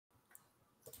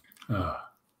Oh.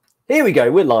 Here we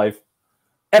go. We're live.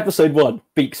 Episode 1,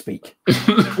 Beak Speak,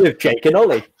 with Jake and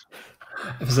Ollie.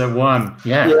 Episode 1,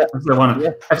 yeah. Episode 1,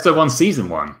 Episode 1, Season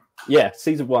 1. Yeah,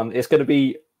 Season 1. It's going to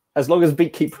be, as long as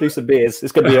Beak keep producing beers,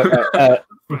 it's going to be a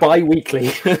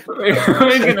bi-weekly.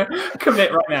 We're going to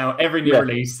commit right now. Every new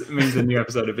release means a new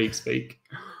episode of Beak Speak.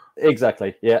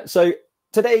 Exactly, yeah. So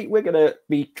today we're going to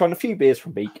be trying a few beers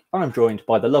from Beak. I'm joined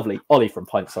by the lovely Ollie from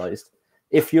Pint Sized.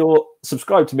 If you're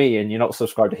subscribed to me and you're not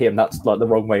subscribed to him, that's like the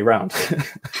wrong way around.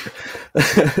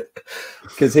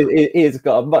 Because he's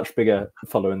got a much bigger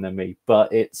following than me.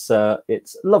 But it's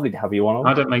lovely to have you on.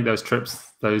 I don't make those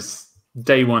trips, those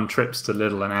day one trips to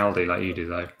Lidl and Aldi like you do,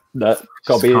 though. No,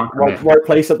 got to be right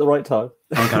place at the right time.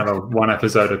 I'm kind of a one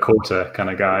episode a quarter kind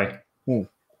of guy.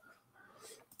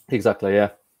 Exactly,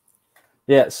 yeah.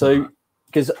 Yeah, so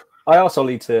because I asked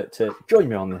Ollie to join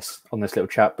me on this little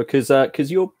chat because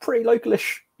you're pretty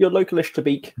localish. You're localish to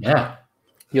Beak. Yeah.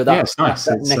 You're that, it's nice.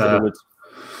 That neck of the woods.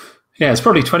 Yeah, it's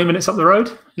probably 20 minutes up the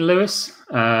road in Lewis.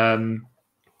 So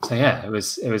yeah, it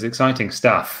was exciting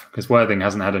stuff because Worthing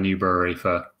hasn't had a new brewery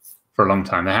for a long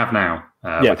time. They have now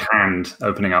with Hand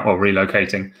opening up or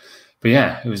relocating. But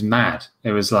yeah, it was mad.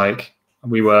 It was like I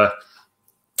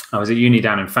was at uni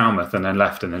down in Falmouth and then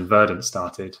left, and then Verdant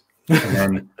started. And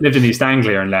then lived in East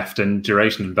Anglia and left, and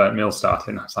Duration and Burnt Mill started.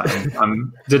 And I was like,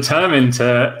 I'm determined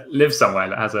to live somewhere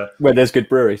that has where there's good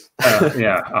breweries.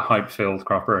 A hype-filled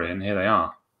craft brewery, and here they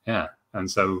are. Yeah, and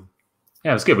so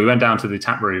it was good. We went down to the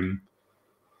tap room.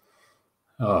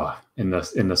 In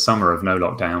the summer of no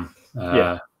lockdown.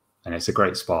 And it's a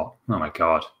great spot. Oh my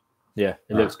god. Yeah,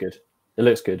 it looks good. It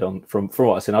looks good from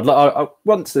what I've seen. I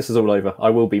once this is all over, I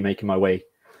will be making my way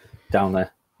down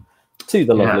there to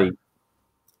the lovely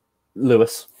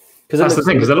Lewis. That's the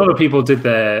thing, because a lot of people did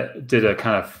a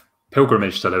kind of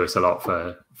pilgrimage to Lewis a lot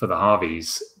for the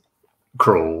Harvey's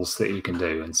crawls that you can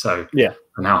do, and so and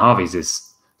now Harvey's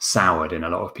is soured in a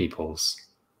lot of people's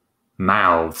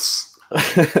mouths.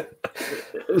 And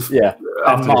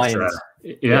minds.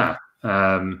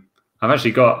 I've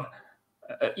actually got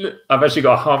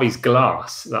a Harvey's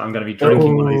glass that I'm going to be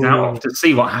drinking one of these out of to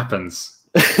see what happens.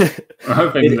 I'm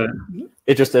hoping that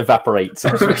it just evaporates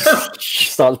and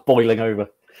starts boiling over.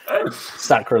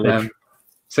 Sacrilege.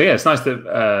 So yeah, it's nice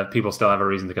that people still have a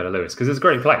reason to go to Lewis because it's a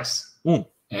great place. You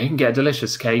can get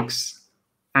delicious cakes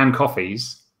and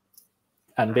coffees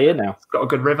and beer now. It's got a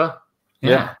good river.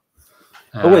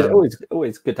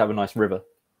 Always good to have a nice river.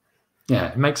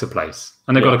 Yeah, it makes a place,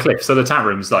 and they've got a cliff. So the tap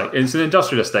room's like it's an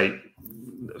industrial estate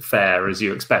fare as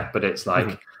you expect, but it's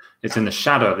like it's in the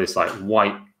shadow of this like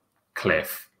white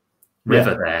cliff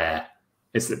river there.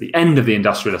 It's at the end of the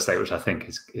industrial estate, which I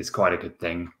think is quite a good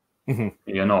thing.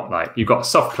 You're not like you've got a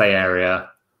soft play area.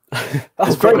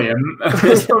 There's probably a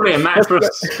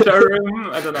mattress showroom.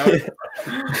 I don't know.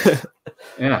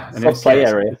 Yeah, and soft play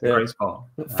area. It's a great spot.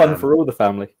 Fun for all the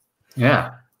family.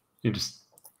 Yeah, you just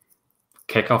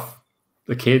kick off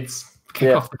the kids.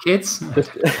 Off the kids.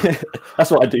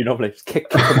 That's what I do normally. Just kick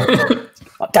them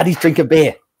off. Like, Daddy's drinking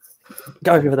beer.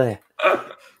 Go over there.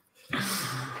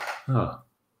 That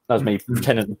was me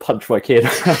pretending to punch my kid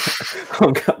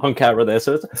on camera there.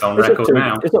 So it's on record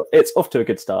now. It's off to a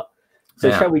good start. So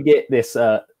shall we get this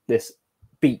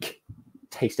Beak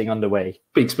tasting underway?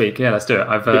 Beak Speak, yeah, let's do it.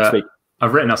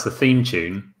 I've written us the theme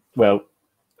tune. Well,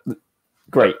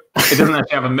 great. It doesn't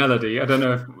actually have a melody. I don't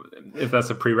know if that's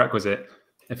a prerequisite.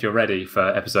 If you're ready for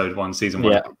episode 1, season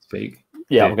 1 of Beak Speak.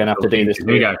 Yeah, we're going to have to do this. Here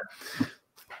we go.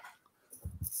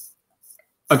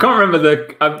 I can't remember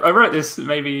I wrote this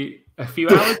maybe a few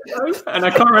hours ago, and I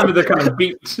can't remember the kind of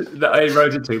beat that I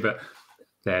wrote it to, but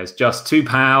there's just two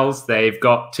pals. They've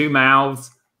got two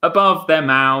mouths. Above their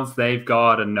mouths, they've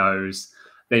got a nose.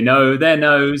 They know their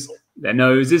nose. Their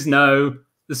nose is no.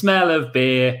 The smell of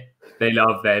beer. They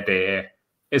love their beer.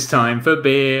 It's time for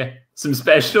beer. Some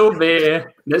special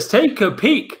beer. Let's take a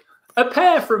peek. A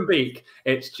pair from Beak.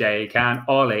 It's Jake and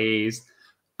Ollie's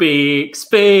Beak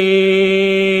Speak.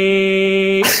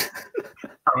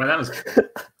 I mean, that was...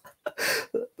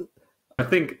 I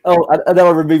think... Oh, and then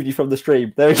I removed you from the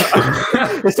stream. There we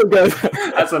go. We're still going.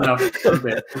 That's enough.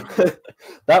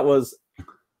 That was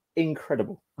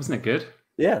incredible. Wasn't it good?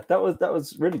 Yeah, that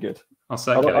was really good. I'll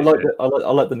circulate I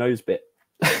like the nose bit.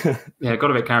 Yeah, got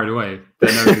a bit carried away. They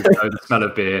know the smell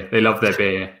of beer. They love their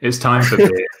beer. It's time for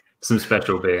beer. Some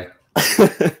special beer.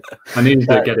 I need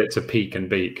to get it to peak and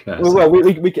beak. Well,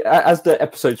 we can, as the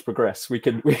episodes progress, we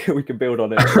can build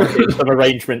on it. Some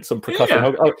arrangements, some percussion.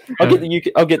 Yeah.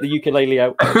 I'll get the ukulele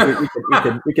out.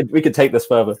 We can take this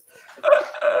further.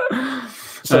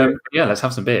 So yeah, let's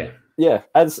have some beer. Yeah,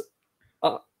 as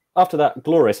after that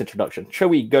glorious introduction, shall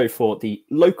we go for the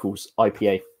Locals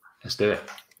IPA? Let's do it.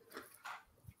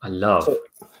 I love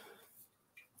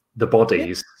the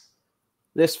bodies.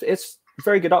 It's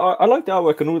very good. I like the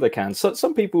artwork on all the cans. So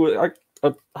some people,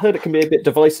 I've heard it can be a bit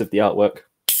divisive, the artwork.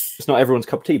 It's not everyone's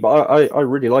cup of tea, but I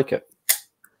really like it.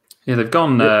 Yeah, they've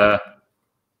gone. I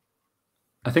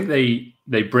think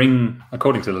they bring,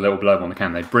 according to the little blurb on the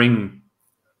can, they bring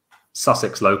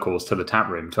Sussex locals to the tap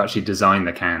room to actually design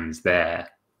the cans there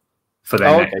for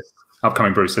their next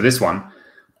upcoming brew. So this one,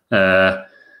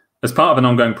 as part of an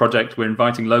ongoing project, we're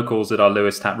inviting locals at our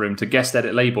Lewis tap room to guest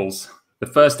edit labels. The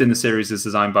first in the series is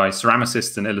designed by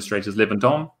ceramicists and illustrators Liv and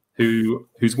Dom,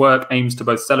 whose work aims to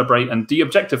both celebrate and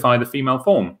de-objectify the female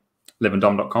form.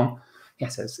 livandom.com.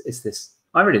 Yes, it's this.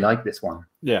 I really like this one.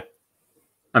 Yeah.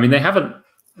 I mean, they haven't,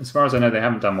 as far as I know, they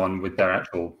haven't done one with their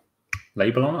actual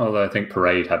label on, although I think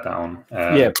Parade had that on.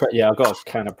 I've got a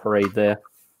can of Parade there.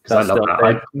 Because I love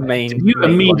that. Did you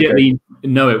immediately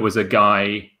know it was a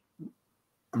guy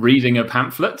reading a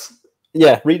pamphlet?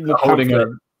 Yeah, reading a pamphlet.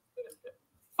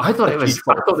 I thought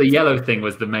the yellow thing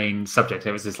was the main subject.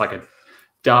 It was just like a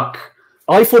duck.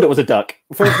 I thought it was a duck.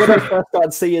 When I first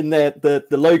started seeing the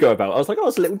logo about it, I was like, oh,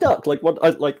 it's a little duck. Like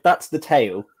what? Like that's the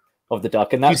tail of the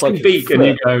duck, and that's like beak, and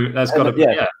you go, that's got to be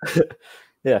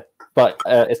yeah. But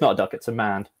it's not a duck; it's a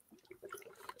man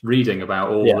reading about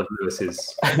all of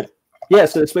Lewis's. Yeah,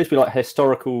 so it's supposed to be like a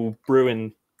historical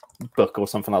brewing book or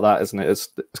something like that, isn't it?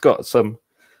 It's got some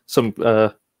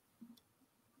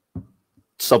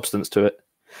substance to it.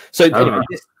 So anyway,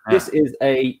 this is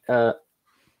a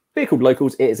beer called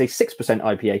Locals. It is a 6%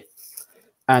 IPA,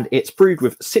 and it's brewed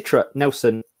with Citra,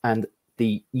 Nelson, and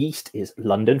the yeast is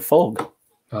London Fog.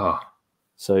 Oh,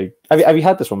 so have you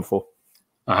had this one before?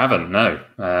 I haven't.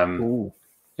 No.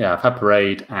 Yeah, I've had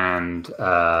Parade and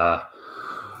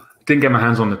didn't get my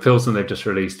hands on the Pilsner they've just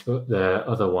released, but the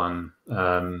other one,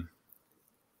 I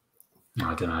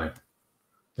don't know.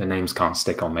 Their names can't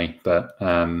stick on me, but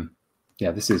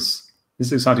yeah, this is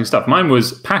exciting stuff. Mine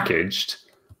was packaged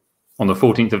on the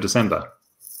 14th of December.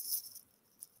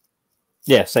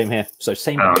 Yeah, same here. So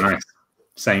same. Oh, nice.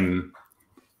 Same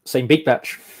big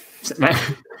batch.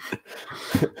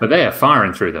 But they are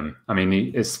firing through them. I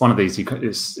mean, it's one of these.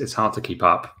 It's hard to keep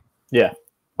up. Yeah.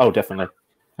 Oh, definitely.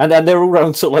 And then they're all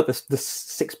around sort of like the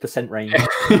 6% range.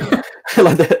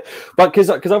 But because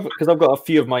I've got a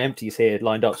few of my empties here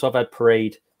lined up. So I've had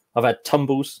Parade. I've had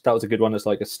Tumbles. That was a good one. It's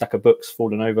like a stack of books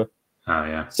falling over. Oh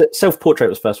yeah. So Self Portrait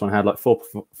was the first one. I had like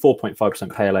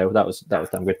 4.5% pale ale. That was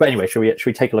damn good. But anyway, should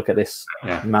we take a look at this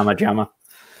Mama Jamma?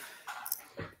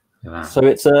 Yeah. So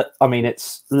it's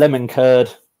lemon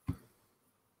curd,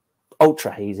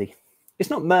 ultra hazy.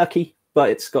 It's not murky, but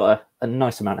it's got a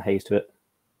nice amount of haze to it.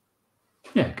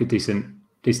 Yeah, good, decent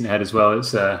head as well.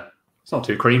 It's not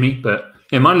too creamy, but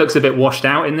yeah, mine looks a bit washed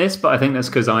out in this. But I think that's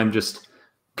because I'm just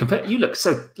you look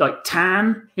so like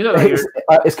tan. You look like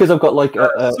it's because I've got like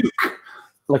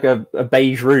a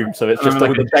beige room, so it's just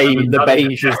like the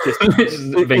beige is just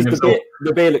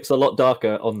the beer looks a lot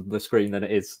darker on the screen than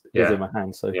it is in my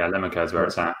hand. So yeah, lemon curd's where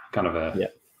it's at. Kind of a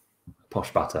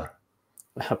posh butter.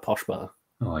 A posh butter.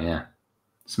 Oh yeah,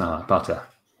 smell like butter.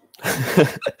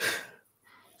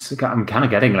 So I'm kind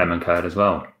of getting lemon curd as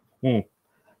well. Mm.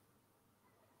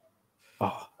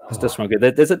 Oh, this does smell good.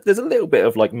 There's a little bit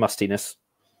of like mustiness,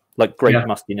 like grape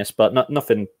mustiness, but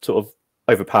nothing sort of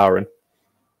overpowering.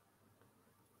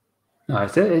 No,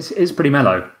 it's pretty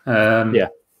mellow. Yeah.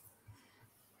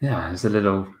 There's a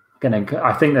little.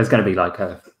 I think there's going to be like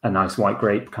a nice white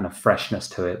grape kind of freshness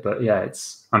to it, but yeah,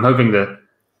 I'm hoping that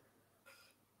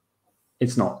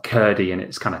it's not curdy in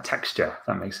its kind of texture. If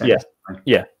that makes sense.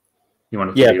 Yeah. You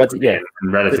want it to be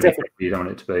and relatively thick. You don't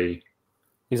want it to be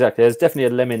exactly. There's definitely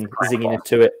a lemon zinginess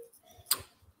to it. A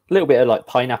little bit of like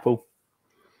pineapple.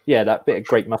 Yeah, that bit of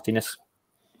grape mustiness.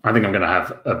 I think I'm going to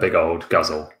have a big old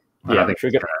guzzle. Yeah,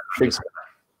 should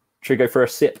we go for a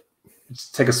sip?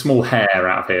 Just take a small hair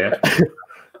out of here.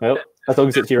 Well, as long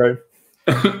as it's your own.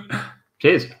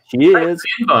 Cheers. Cheers.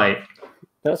 Invite.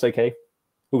 That's okay.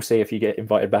 We'll see if you get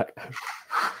invited back.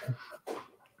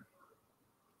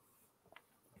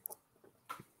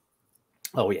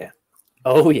 Oh yeah.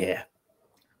 Oh yeah.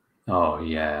 Oh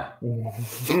yeah.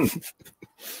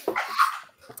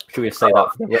 Should we say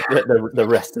that for the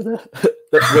rest of the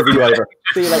review over?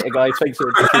 See you later, guys. Thanks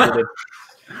for tuning in.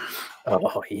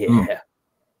 Oh yeah.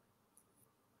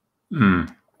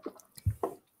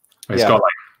 It's got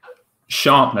like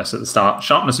sharpness at the start,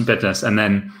 sharpness and bitterness, and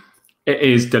then it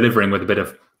is delivering with a bit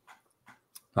of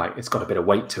like it's got a bit of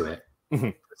weight to it.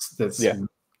 Mm-hmm.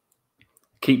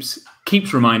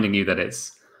 Keeps reminding you that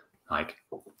it's like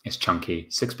it's chunky,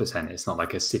 6%. It's not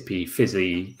like a sippy,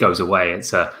 fizzy goes away.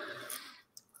 It's I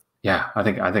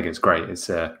think it's great.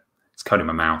 It's it's coating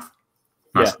my mouth.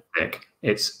 Nice and thick.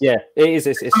 It's it is.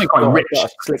 It's something quite rich. Got a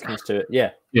slickness to it.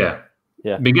 Yeah.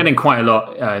 Been getting quite a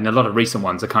lot in a lot of recent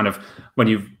ones. Are kind of when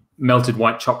you've melted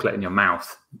white chocolate in your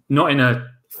mouth, not in a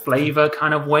flavor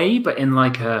kind of way, but in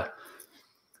like a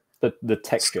the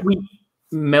texture, sweet,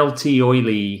 melty,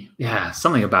 oily. Yeah,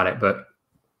 something about it. But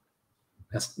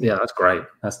that's great.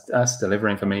 That's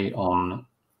delivering for me on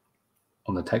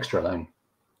the texture alone.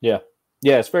 Yeah,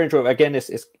 it's very enjoyable. Again, it's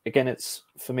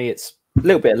for me, it's a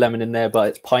little bit of lemon in there, but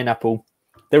it's pineapple.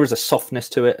 There is a softness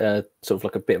to it, sort of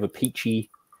like a bit of a peach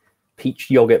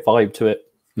yogurt vibe to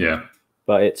it. Yeah,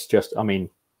 but it's just, I mean,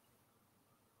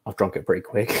 I've drunk it pretty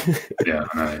quick. Yeah,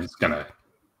 I know, it's gonna.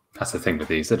 That's the thing with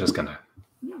these; they're gonna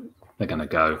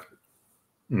go.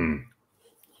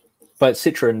 But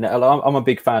Citra, I'm a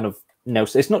big fan of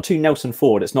Nelson. It's not too Nelson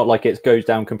Ford. It's not like it goes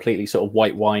down completely sort of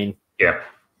white wine,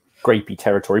 grapey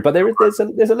territory. But there's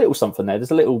a little something there.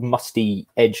 There's a little musty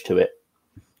edge to it.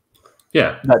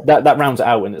 Yeah, that rounds it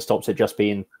out and it stops it just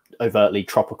being overtly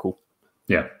tropical.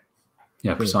 Yeah,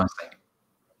 precisely.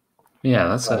 Yeah,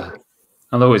 that's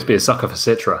I'll always be a sucker for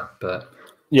Citra, but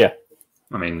yeah,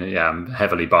 I mean, I'm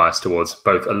heavily biased towards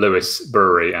both a Lewis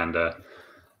brewery and a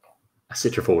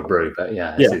Citra Forward brew. But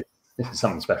this is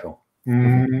something special.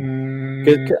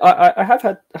 I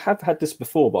have had this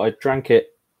before, but I drank it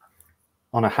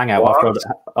on a hangout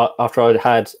after I'd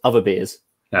had other beers.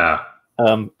 Yeah.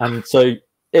 And so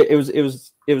it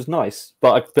was nice,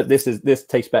 but this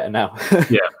tastes better now.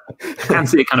 Yeah, I can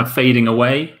see it kind of fading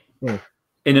away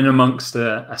in and amongst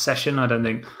a session. I don't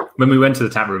think when we went to the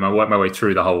tap room, I worked my way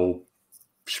through the whole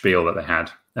spiel that they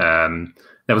had.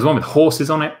 There was one with horses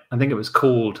on it. I think it was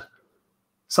called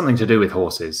something to do with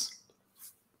horses.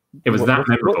 It was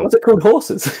memorable. What's it called?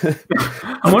 Horses.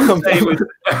 I want to say it was.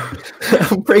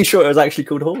 I'm pretty sure it was actually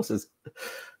called horses.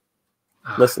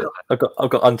 Listen, I've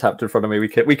got Untapped in front of me. We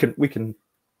can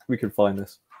find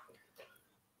this.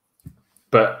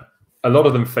 But a lot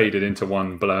of them faded into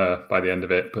one blur by the end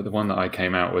of it. But the one that I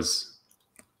came out was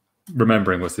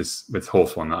remembering was this with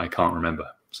horse one that I can't remember.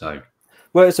 So,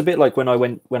 well, it's a bit like when I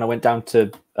went down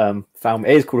to Falmouth.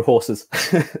 It is called Horses.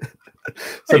 So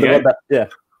the one that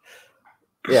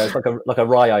it's like a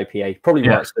rye IPA. Probably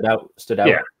why it stood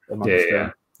out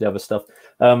amongst the other stuff.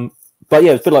 But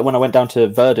yeah, it's a bit like when I went down to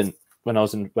Verdant when I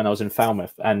was in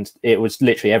Falmouth, and it was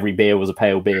literally every beer was a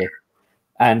pale beer,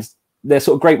 and they're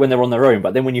sort of great when they're on their own.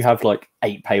 But then when you have like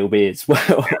 8 pale beers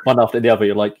one after the other,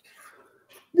 you're like,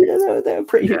 they're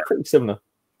pretty similar.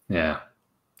 Yeah,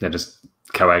 they're just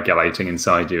coagulating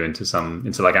inside you into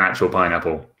like an actual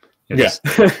pineapple.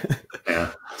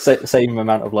 Same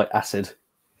amount of like acid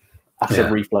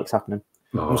reflux happening.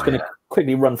 I'm just going to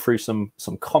quickly run through some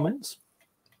comments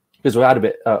because we had a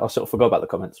bit. I sort of forgot about the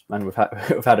comments, and we've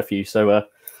had a few. So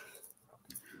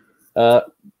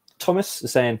Thomas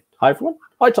is saying hi everyone.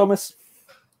 Hi Thomas.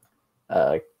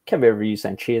 Kevin Review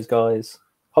saying cheers guys.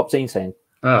 Hopzine saying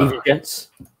evening gents.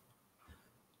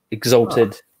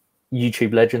 Exalted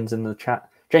YouTube legends in the chat.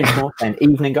 James Moore saying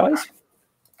evening guys.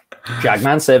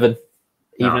 Jagman7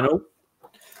 evening all.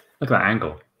 Look at that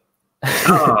angle.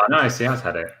 Oh, nice. He has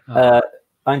had it.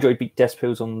 I enjoyed Beak Death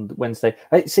Pills on Wednesday.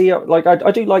 I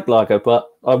do like lager, but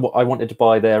I wanted to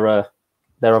buy their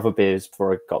other beers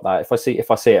before I got that.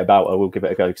 If I see it about, I will give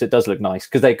it a go because it does look nice.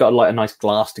 Because they've got like a nice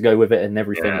glass to go with it and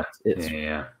everything.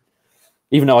 Yeah.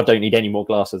 Even though I don't need any more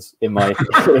glasses in my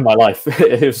in my life,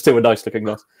 it was still a nice looking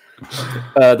glass.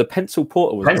 The Pencil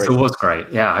Porter was great.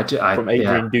 Yeah, from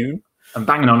Adrian Doon. I'm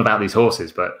banging on about these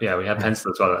horses, but yeah, we had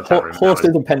pencil as well at the tap room.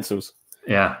 Horses and pencils.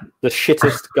 Yeah. The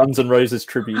shittest Guns N' Roses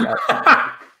tribute.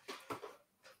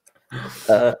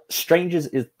 Strangers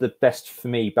is the best for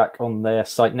me back on their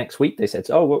site next week. They said,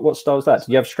 oh, what style is that?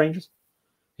 Do you have Strangers?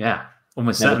 Yeah,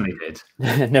 almost certainly did.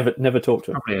 never talked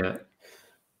to them. Probably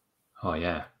oh,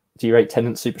 yeah. Do you rate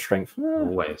Tennant Super Strength?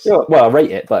 Always. Yeah, well, I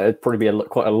rate it, but it'd probably be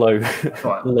quite a low,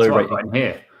 low rating.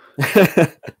 Here.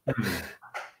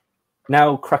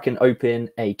 Now cracking open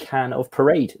a can of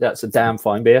Parade. That's a damn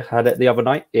fine beer. Had it the other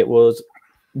night. It was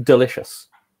delicious.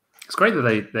 It's great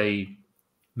that they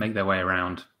make their way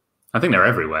around. I think they're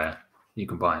everywhere. You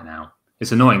can buy it now.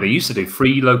 It's annoying. They used to do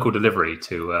free local delivery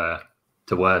to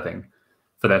Worthing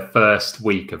for their first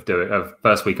week of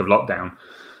lockdown,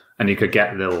 and you could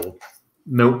get little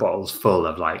milk bottles full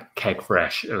of like keg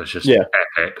fresh. It was just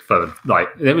epic. For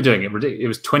like they were doing it ridiculous. It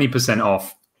was 20%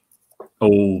 off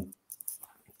all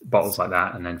bottles like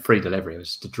that, and then free delivery. It was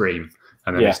just a dream.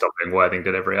 And then they stopped doing Worthing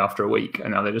delivery after a week,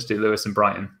 and now they just do Lewis and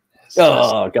Brighton.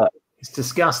 God, it's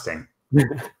disgusting.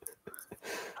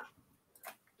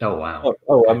 Oh wow!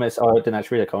 I didn't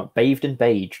actually read a comment. Bathed in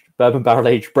beige, bourbon barrel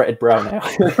aged breaded brown ale.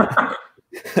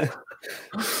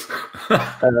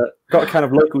 Got a can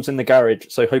of locals in the garage,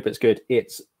 so hope it's good.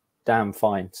 It's damn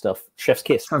fine stuff. Chef's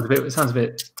kiss. Sounds a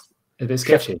bit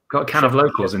sketchy. Got a can of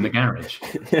locals in the garage.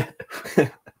 Yeah.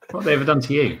 What have they ever done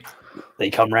to you? They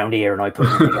come round here and I put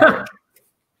them in the garage.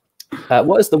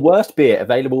 What is the worst beer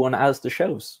available on Asda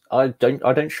shelves? I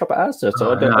don't shop at Asda,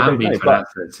 so I don't know. But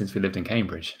since we lived in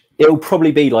Cambridge, it'll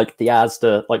probably be like the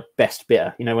Asda like best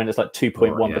beer. You know, when it's like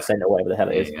 2.1% or whatever the hell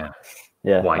it is.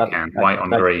 Yeah. White on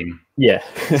green. Yeah,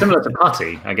 similar to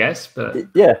putty, I guess.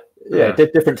 But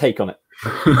different take on it.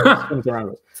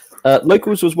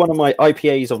 Locals was one of my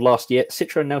IPAs of last year.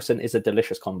 Citra and Nelson is a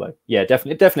delicious combo. Yeah,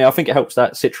 definitely. I think it helps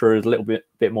that Citra is a little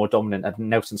bit more dominant, and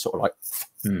Nelson sort of like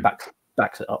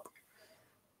backs it up.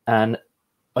 And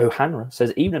O'Hanra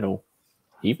says, "Evening all,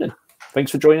 evening. Thanks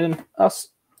for joining us.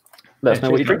 Let us know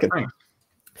what you're drinking."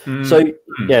 So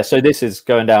this is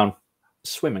going down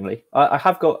swimmingly. I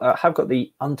have got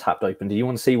the Untapped open. Do you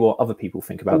want to see what other people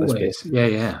think about this beer?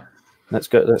 Yeah. Let's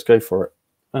go for it.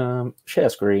 Share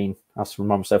screen. I have to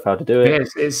remind myself how to do it. Yeah,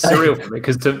 it's surreal for me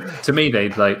because to me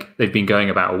they've been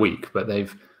going about a week, but I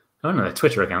don't know their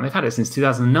Twitter account. They've had it since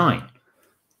 2009.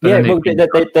 Yeah, well,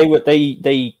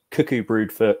 they cuckoo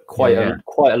brewed for quite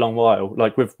a long while,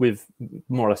 like with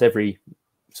more or less every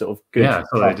sort of good. Yeah,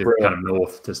 so they did kind of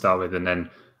North to start with, and then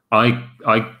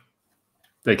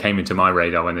they came into my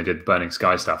radar when they did the Burning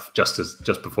Sky stuff, just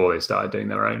before they started doing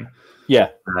their own. Yeah.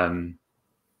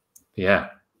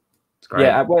 It's great.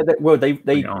 Yeah, I'll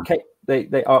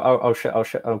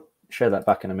share that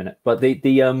back in a minute. But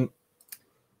the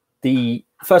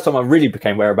first time I really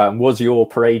became aware about them was your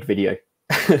parade video,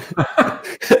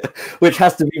 which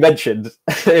has to be mentioned.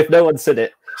 If no one said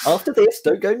it after this,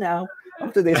 don't go now.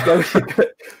 After this,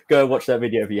 go and watch that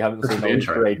video if you haven't seen the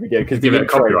parade video. Because give it a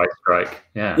copyright strike.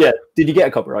 Yeah. Did you get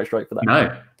a copyright strike for that?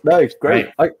 No. It's great.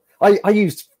 I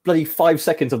used bloody 5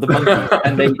 seconds of the monkey,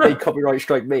 and they copyright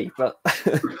strike me. But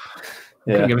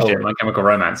give a shit. My Chemical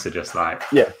Romance are just like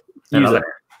use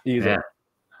it.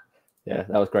 Yeah,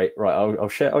 that was great. Right, I'll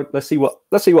share. Let's see what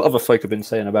other folk have been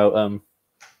saying about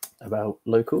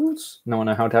locals. No one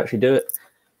know how to actually do it.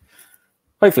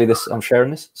 Hopefully, I'm sharing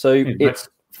this. So it's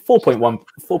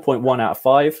 4.1 out of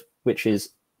 5, which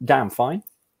is damn fine.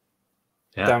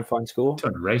 Yeah. Damn fine score.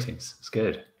 200 ratings. It's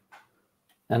good.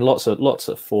 And lots of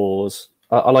 4s.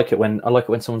 I like it when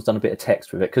someone's done a bit of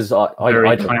text with it because I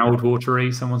cloud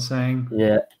watery. Someone's saying.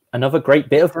 Yeah, another great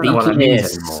bit of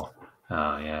beakiness.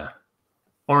 Oh yeah,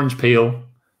 orange peel,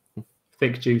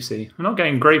 thick, juicy. I'm not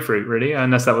getting grapefruit really,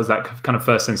 unless that was that kind of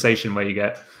first sensation where you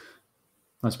get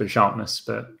a nice bit of sharpness.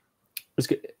 But it's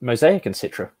good. Mosaic and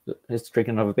Citra is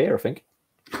drinking another beer, I think.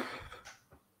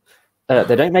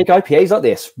 They don't make IPAs like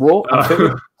this. Raw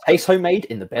and taste homemade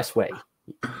in the best way.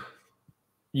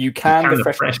 You can the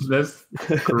freshness.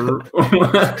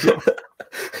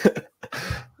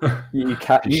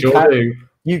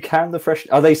 You can the fresh.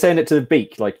 Are they saying it to the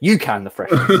Beak? Like you can the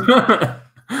freshness,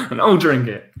 and I'll drink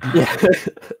it. Yeah,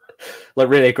 like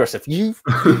really aggressive. You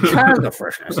can the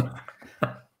freshness.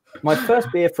 My first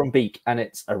beer from Beak, and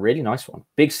it's a really nice one.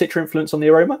 Big Citra influence on the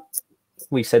aroma.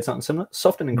 We said something similar.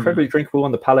 Soft and incredibly drinkable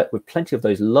on the palate, with plenty of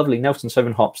those lovely Nelson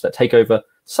Sauvin hops that take over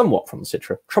somewhat from the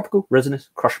Citra. Tropical, resinous,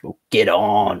 crushable. Get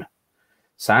on,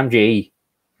 Sam G.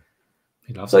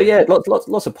 So yeah,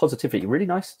 lots of positivity. Really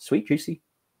nice, sweet, juicy.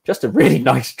 Just a really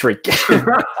nice drink.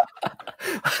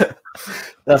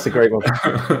 That's a great one.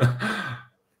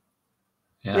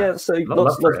 Yeah, so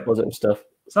lots of positive stuff.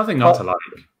 It's nothing not to like.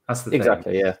 That's the thing.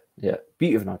 Exactly, yeah.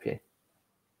 Beauty of an IPA.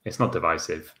 It's not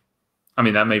divisive. I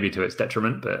mean, that may be to its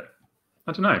detriment, but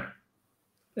I don't know.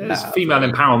 There's female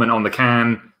empowerment on the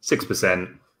can,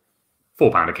 6%,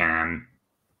 £4 a can.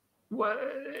 Well,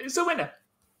 it's a winner.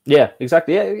 Yeah,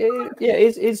 exactly. Yeah.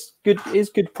 It's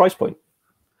good price point.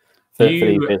 For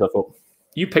these beers, I thought.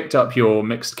 You picked up your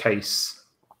mixed case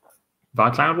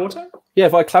via Cloudwater? Yeah,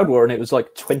 via Cloudwater, and it was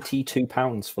like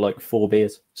 £22 for like 4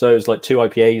 beers. So it was like 2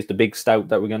 IPAs, the big stout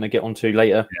that we're going to get onto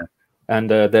later,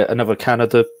 and another can of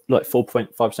the like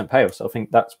 4.5% pale. So I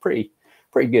think that's pretty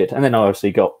good. And then I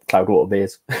obviously got Cloudwater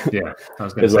beers. Yeah, I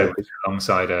was going to say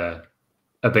alongside a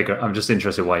bigger. I'm just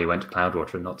interested why you went to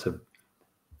Cloudwater and not to.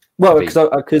 Well,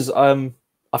 because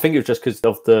I think it was just because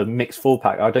of the mixed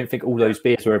 4-pack. I don't think all those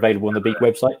beers were available on the Beak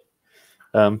website.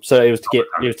 So it was to get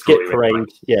parade.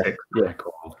 Yeah.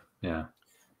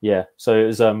 So it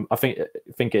was. I think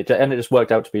it just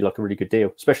worked out to be like a really good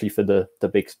deal, especially for the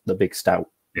big stout.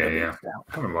 Yeah.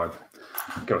 I can't remember.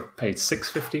 I got paid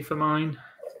 $6.50 for mine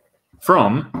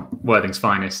from Worthing's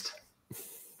Finest.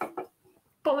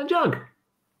 Bottle and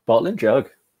jug.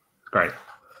 Great.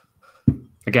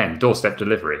 Again, doorstep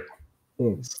delivery.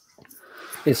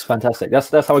 It's fantastic. That's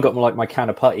how I got my can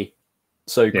of putty.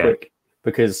 so quick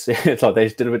because it's like they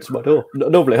just delivered to my door.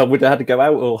 Normally, I would have had to go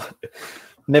out or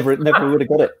never would have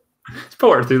got it. Just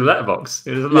pour it through the letterbox.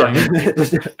 It was lying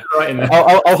right in there.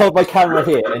 I'll hold my camera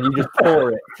here, and you just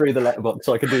pour it through the letterbox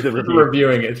so I can do the review.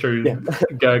 Reviewing it through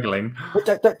gurgling.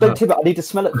 Don't tip it. I need to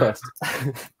smell it first.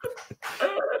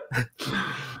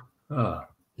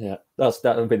 Yeah,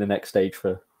 that would be the next stage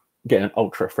for getting an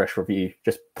ultra fresh review,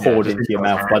 just poured into your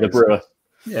mouth by the brewer.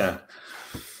 Yeah.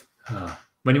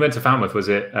 When you went to Falmouth, was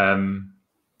it?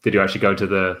 Did you actually go to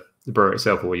the brewery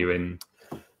itself, or were you in?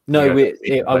 No,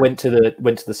 I went to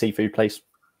the seafood place.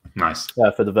 Nice.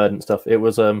 For the Verdant stuff. It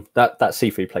was that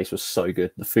seafood place was so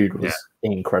good. The food was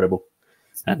incredible,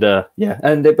 and but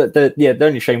the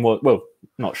only shame was, well,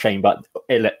 not shame, but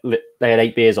they had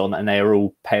 8 beers on and they were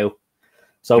all pale.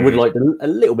 So I would like a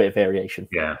little bit of variation.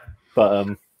 Yeah.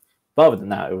 But other than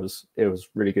that, it was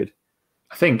really good.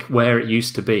 I think where it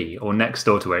used to be, or next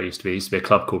door to where it used to be a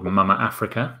club called Mama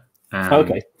Africa.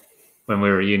 Okay. When we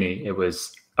were at uni, it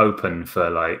was open for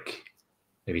like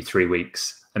maybe 3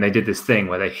 weeks, and they did this thing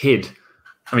where they hid.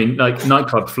 I mean, like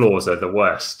nightclub floors are the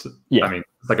worst. Yeah. I mean,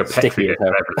 it's like a petri dish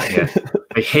for everything. Yeah.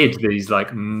 They hid these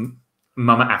like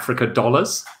Mama Africa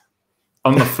dollars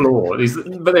on the floor,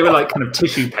 but they were like kind of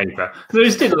tissue paper. They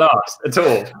just didn't last at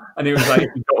all. And it was like,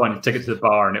 you got one, you took it to the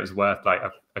bar, and it was worth like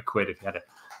a quid if you had it.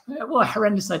 What a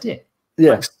horrendous idea!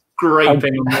 Yeah, like,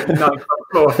 scraping on the nightclub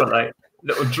floor for like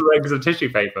little dregs of tissue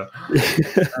paper.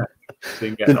 So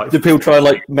you get, like, do people try and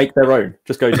like make their own?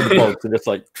 Just go to the bogs and just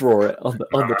like draw it on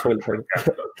the toilet paper.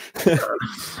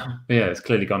 Yeah, it's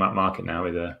clearly gone up market now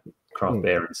with a craft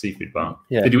beer and seafood bar.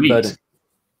 Yeah, did you eat?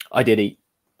 I did eat.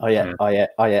 I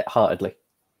ate heartedly.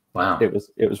 Wow, it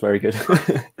was very good.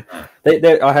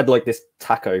 I had like this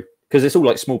taco because it's all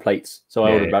like small plates, so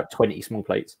I ordered about 20 small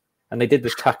plates, and they did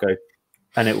this taco,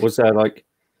 and it was like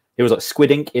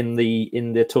squid ink in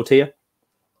the tortilla,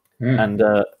 and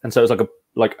so it was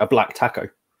like a black taco,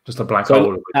 just a black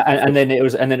hole, and then it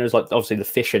was like obviously the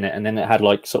fish in it, and then it had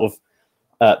like sort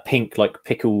of pink, like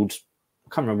pickled. I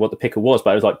can't remember what the pickle was,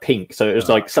 but it was like pink, so it was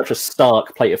like such a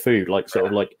stark plate of food, like sort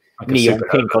of like neon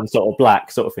pink on sort of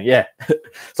black sort of thing. Yeah,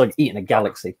 it's like eating a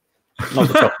galaxy, not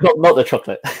the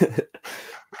chocolate.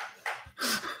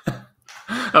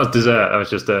 That was dessert. That was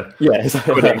just a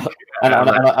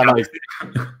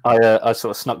I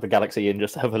sort of snuck the galaxy in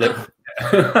just to have a little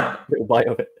bite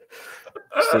of it,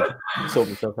 just to sort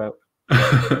myself out.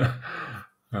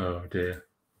 Oh dear.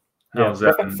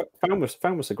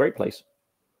 Falmouth's a great place.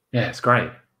 Yeah, it's great.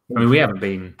 I mean, we haven't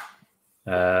been.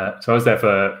 So I was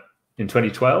there in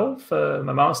 2012 for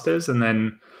my masters, and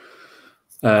then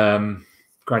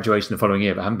graduation the following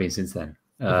year, but I haven't been since then.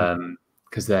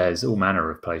 Because there's all manner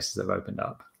of places that have opened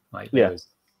up. Like,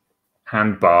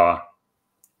 Handbar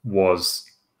was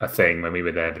a thing when we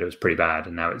were there, but it was pretty bad,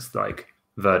 and now it's like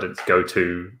Verdant's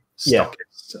go-to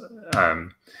stockist.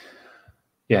 And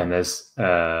there's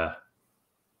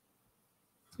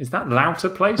is that Louter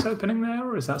Place opening there,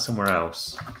 or is that somewhere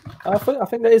else? I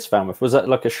think that is Falmouth. Was that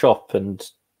like a shop and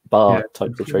bar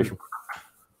type situation?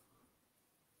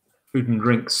 Food and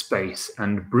drink space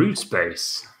and brew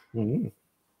space. Yeah,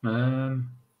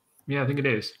 I think it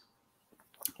is.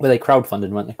 Were they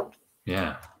crowdfunding, weren't they?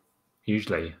 Yeah,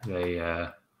 hugely. They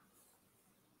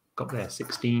got their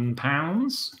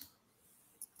 £16.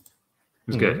 It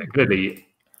was good. Clearly,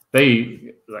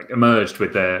 they like emerged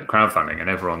with their crowdfunding, and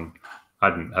everyone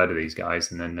hadn't heard of these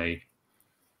guys, and then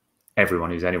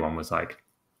everyone who's anyone was like,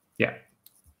 "Yeah,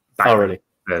 oh really?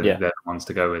 They're the ones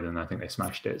to go with," and I think they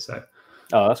smashed it. So,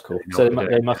 that's cool. So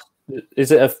they must.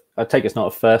 Is it I take it's not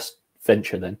a first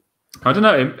venture then? I don't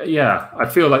know. Yeah, I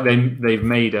feel like they've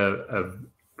made a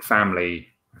family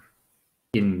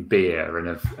in beer and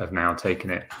have now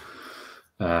taken it.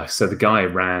 So the guy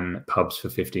ran pubs for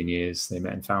 15 years. They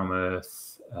met in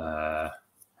Falmouth.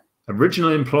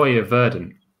 Original employee of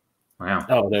Verdant. Wow.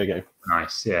 Oh, there you go.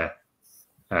 Nice. Yeah.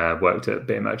 Worked at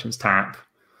Beer Merchants Tap.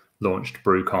 Launched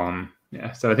BrewCon.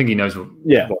 Yeah. So I think he knows what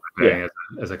they're doing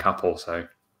as a couple. So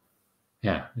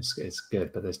yeah, it's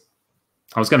good. But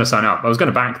I was going to sign up. I was going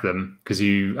to back them because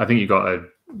I think you got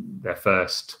their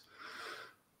first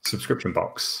subscription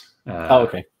box.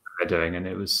 Okay. They're doing, and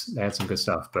they had some good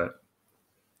stuff. But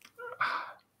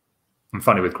I'm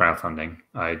funny with crowdfunding.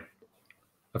 I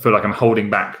feel like I'm holding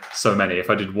back so many.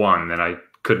 If I did one, then I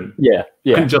couldn't.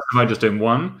 Couldn't justify just doing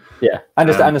one. Yeah, and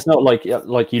it's not like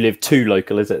you live too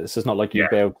local, is it? It's just not like you'd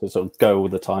be able to sort of go all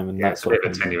the time and that sort of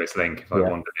thing. It's a tenuous link if I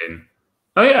wandered in.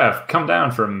 Oh yeah, I've come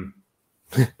down from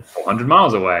 400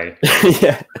 miles away.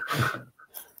 Yeah.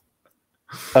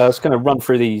 I was going to run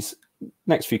through these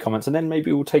next few comments, and then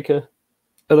maybe we'll take a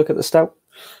look at the stout.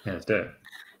 Yeah, let's do it.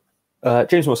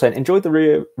 James was saying, enjoyed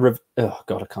the oh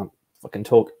god, I can't fucking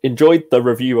talk. Enjoyed the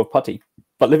review of Putty,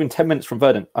 but living 10 minutes from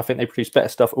Verdant, I think they produce better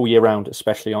stuff all year round,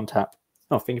 especially on tap.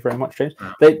 Oh, thank you very much, James.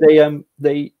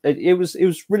 It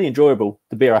was really enjoyable,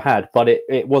 the beer I had, but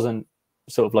it wasn't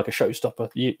sort of like a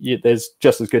showstopper. There's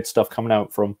just as good stuff coming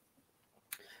out from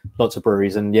lots of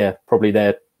breweries, and yeah, probably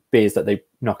their beers that they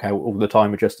knock out all the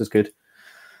time are just as good.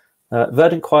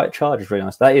 Verdant Quiet Charge is really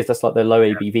nice. That's like their low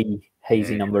ABV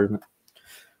hazy number, isn't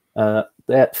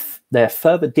it? Their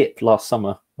Further Dip last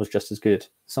summer was just as good.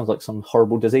 Sounds like some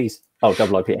horrible disease. Oh,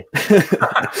 double IPA.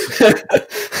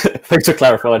 Thanks for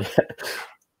clarifying.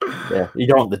 Yeah, you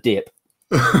don't want the dip.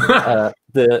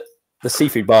 The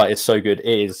seafood bar is so good.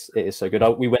 It is so good.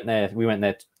 We went there.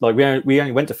 Like we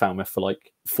only went to Falmouth for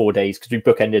like 4 days because we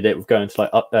bookended it with going to like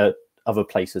other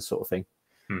places, sort of thing.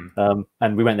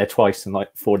 And we went there twice in like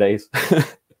 4 days.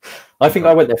 I think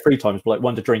I went there 3 times, but like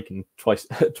one to drink and twice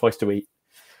to eat.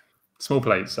 Small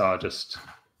plates are just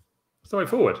the way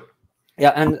forward.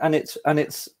 Yeah, and it's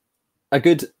a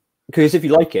good, because if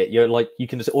you like it, you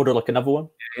can just order like another one.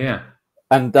 Yeah.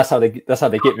 And that's how they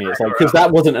get me. It's like, because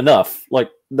that wasn't enough.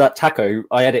 Like that taco,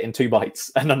 I had it in 2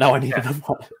 bites, and now I need another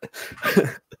one.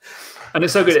 And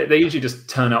it's so good. They usually just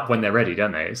turn up when they're ready,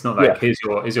 don't they? It's not like here's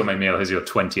your main meal, here's your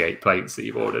 28 plates that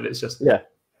you've ordered. It's just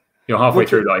you're halfway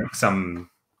through like some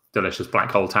delicious black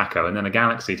hole taco, and then a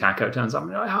galaxy taco turns up.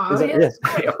 And you're like,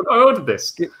 I ordered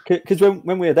this. Because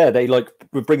when we were there, they like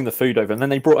were bringing the food over, and then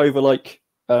they brought over like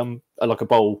a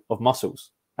bowl of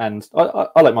mussels. And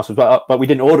I like mussels, but we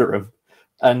didn't order them.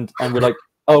 And we're like,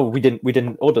 oh, we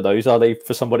didn't order those. Are they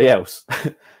for somebody else?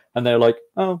 And they were like,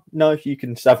 oh no, you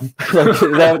can just have them. Like,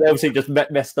 they obviously just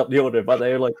messed up the order, but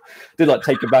they were like, did like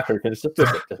take them back and just eat them.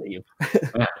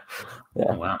 Yeah.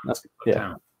 Oh, wow.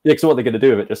 Yeah. Because what they're going to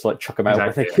do with it, just like chuck them out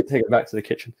and take it back to the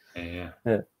kitchen. Yeah.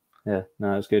 No,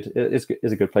 it's good. It's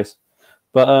a good place.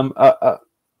 But I've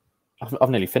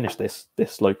nearly finished this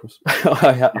locals.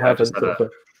 I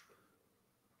haven't.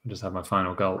 Just had my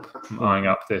final gulp. I'm eyeing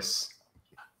up this.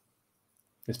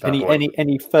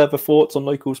 Any further thoughts on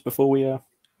locals before we move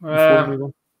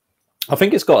on? I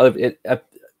think it's got a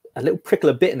little prickle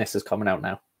of bitterness is coming out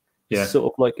now. Yeah, it's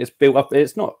sort of like it's built up.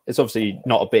 It's obviously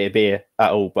not a bitter beer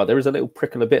at all, but there is a little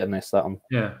prickle of bitterness that I'm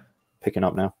picking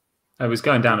up now. I was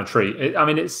going down a tree. It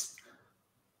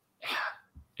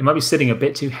might be sitting a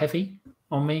bit too heavy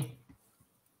on me.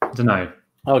 I don't know.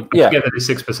 Oh yeah, together it's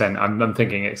 6%. I'm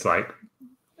thinking it's like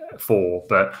 4,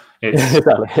 but it's I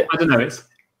don't know. It's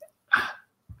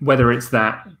whether it's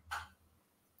that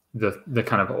the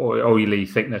kind of oily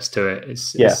thickness to it.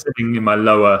 It's sitting in my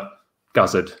lower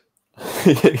guzzard.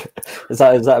 Is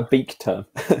that a beak term?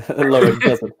 Lower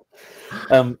guzzard.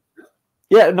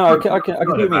 Yeah, no, I can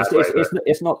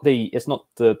it's not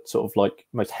the sort of like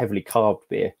most heavily carved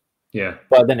beer. Yeah,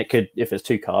 but then it could, if it's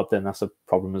too carb, then that's a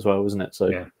problem as well, isn't it?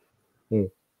 So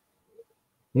But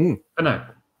no,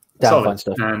 damn fine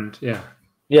stuff. And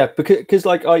because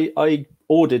like I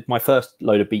ordered my first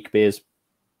load of Beak beers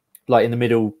like in the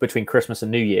middle between Christmas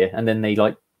and New Year, and then they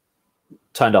like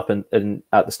turned up and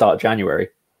at the start of January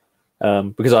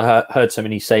because I heard so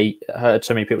many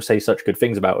people say such good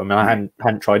things about them, and I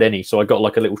hadn't tried any, so I got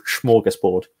like a little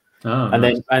smorgasbord.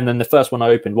 And then the first one I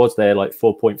opened was their like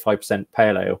 4.5%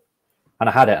 pale ale, and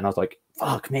I had it and I was like,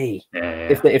 fuck me,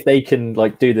 if they can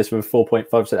like do this with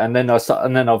 4.5%, and then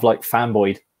I've like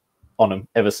fanboyed on them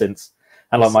ever since.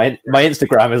 And like my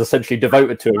Instagram is essentially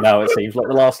devoted to them now. It seems like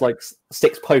the last like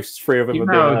 6 posts, 3 of them have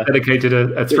been dedicated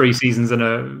a 3 seasons and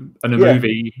a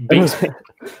movie.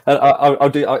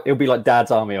 It'll be like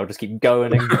Dad's Army. I'll just keep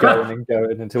going and going and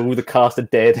going until all the cast are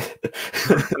dead.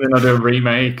 And then I'll do a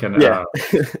remake, and Bill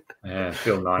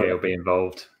Nye will be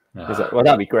involved. Well,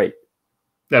 that'd be great.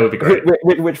 That would be great.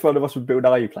 Which one of us would Bill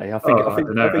Nye play? I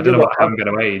don't know what I'm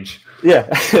going to age. Yeah,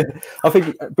 I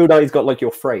think Bill Nye's got like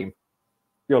your frame.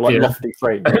 Your like lofty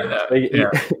frame.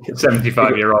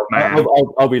 75-year-old man.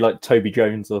 I'll be like Toby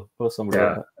Jones or somebody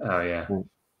like that. Oh yeah.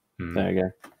 There you go.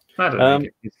 I don't know.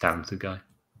 He's a talented guy.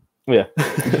 Yeah.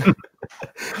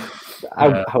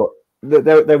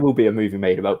 There will be a movie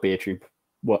made about Beer Tube.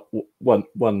 One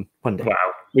day.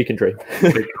 Wow. We can dream.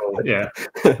 Big call. Yeah.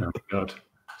 Oh god.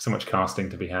 So much casting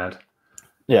to be had.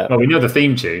 Yeah. Well, we know the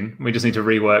theme tune. We just need to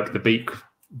rework the beak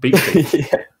theme.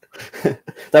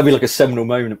 That'd be like a seminal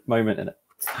moment in it.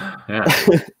 Yeah,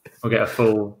 we'll get a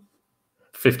full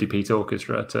 50-piece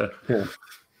orchestra to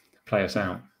play us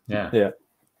out. Yeah.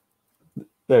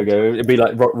 There we go. It'd be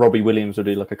like Robbie Williams would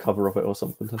do like a cover of it or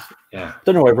something. Yeah.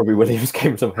 Don't know why Robbie Williams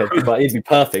came to my head, but he'd be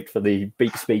perfect for the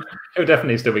Beak Speak. It would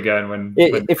definitely still be going when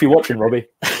if you're watching, Robbie.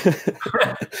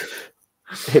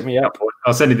 Hit me up.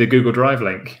 I'll send you the Google Drive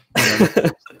link.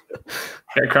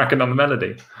 Get cracking on the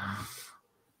melody.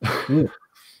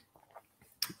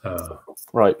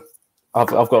 Right. I've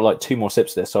got like 2 more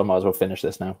sips of this, so I might as well finish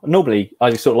this now. Normally,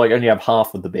 I sort of like only have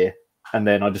half of the beer, and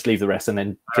then I just leave the rest and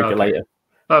then drink it later.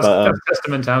 That's a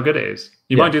testament to how good it is.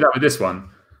 You might do that with this one,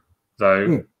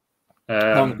 though.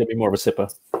 I'm going to be more of a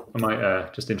sipper. I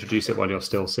might just introduce it while you're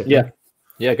still sipping.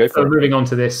 Yeah, go for it. Moving on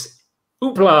to this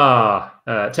Oopla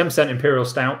 10% Imperial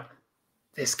Stout.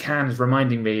 This can is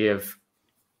reminding me of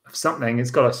something.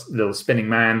 It's got a little spinning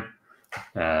man.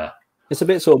 It's a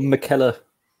bit sort of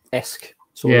McKellar-esque.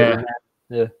 Yeah,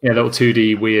 little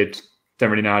 2D weird.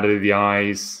 Don't really know how to do the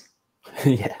eyes.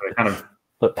 Yeah, kind of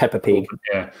like Peppa Pig.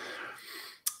 Yeah.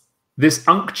 This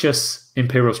unctuous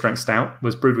imperial strength stout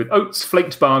was brewed with oats,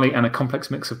 flaked barley, and a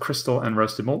complex mix of crystal and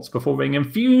roasted malts before being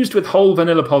infused with whole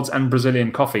vanilla pods and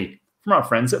Brazilian coffee from our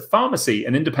friends at Pharmacy,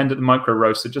 an independent micro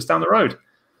roaster just down the road.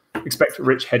 Expect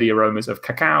rich, heady aromas of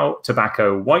cacao,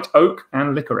 tobacco, white oak,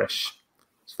 and licorice.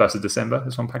 It's 1st of December.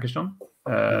 This one packaged on.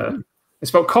 It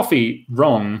spelled coffee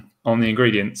wrong on the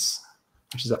ingredients,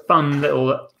 which is a fun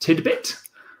little tidbit.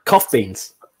 Cough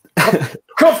beans.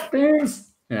 Cough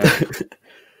beans. Yeah.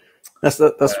 That's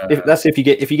if you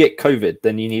get COVID,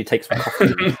 then you need to take some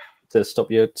coffee to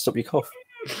stop your cough.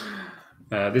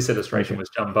 This illustration was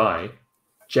done by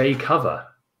J Cover.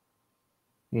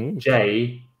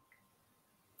 J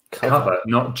Cover,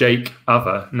 not Jake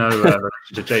Other. No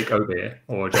relation to Jake O'Beer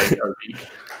or Jake O'Beak.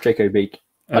 Jake O'Beak.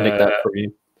 I think that for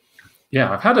you.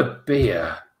 Yeah, I've had a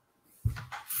beer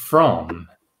from.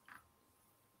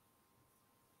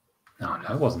 No,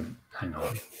 it wasn't. Hang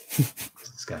on. This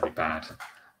is going to be bad.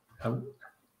 What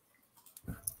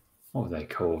were they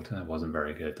called? That wasn't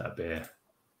very good, that beer.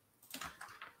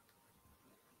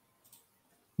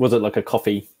 Was it like a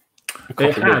coffee?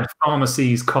 It had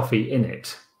Pharmacy's coffee in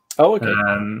it. Oh, okay.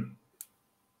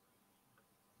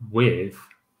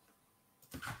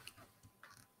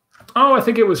 I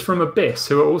think it was from Abyss,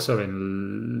 who are also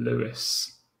in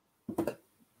Lewis.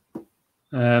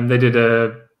 They did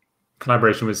a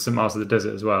collaboration with St. Mars of the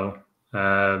Desert as well.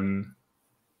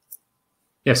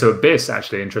 So Abyss,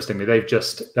 actually, interestingly, they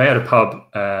had a pub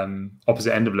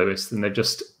opposite end of Lewis, and they've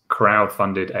just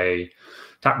crowdfunded a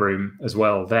tap room as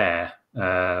well there,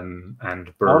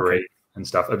 and brewery and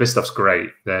stuff. Abyss stuff's great.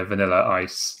 Their vanilla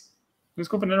ice. It's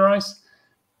called vanilla ice.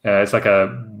 It's like a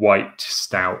white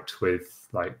stout with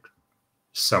like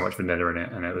so much vanilla in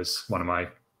it, and it was one of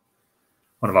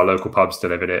our local pubs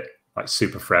delivered it like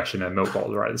super fresh in a milk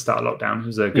bottle right at the start of lockdown. It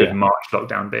was a good March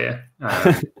lockdown beer.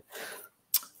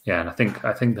 And I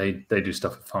think they do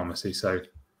stuff at Pharmacy, so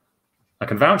I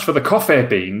can vouch for the coffee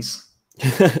beans.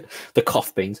 The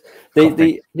cough beans.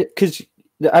 Because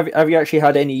have you actually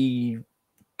had any?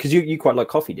 Because you quite like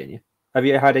coffee, didn't you? Have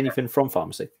you had anything from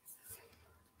Pharmacy?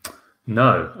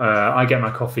 No, I get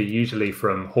my coffee usually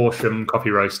from Horsham Coffee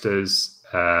Roasters,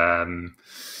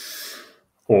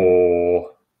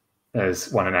 or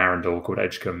there's one in Arundel called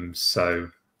Edgecombe's. So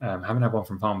haven't had one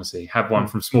from Pharmacy. Had one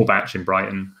from Small Batch in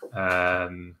Brighton.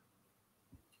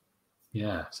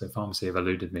 So Pharmacy have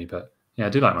eluded me, but yeah, I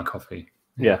do like my coffee.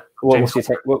 Yeah. What's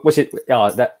it?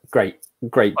 That great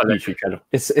YouTube channel.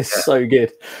 It's so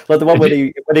good. Like the one when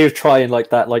he was trying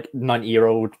like that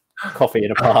 90-year-old coffee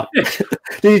in a park.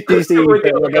 Did you see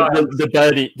the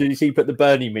Bernie? Did you see put the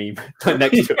Bernie meme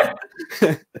next to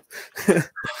it?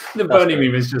 The Bernie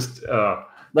meme is just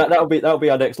that'll be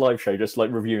our next live show, just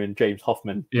like reviewing James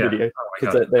Hoffman video.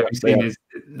 Have you seen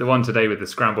the one today with the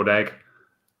scrambled egg?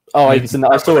 Oh, I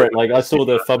saw it. Like I saw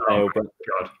the thumbnail, but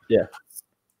God, yeah.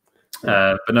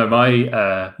 But no,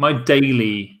 my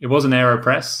daily, it was an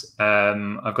AeroPress.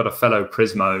 I've got a fellow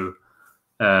Prismo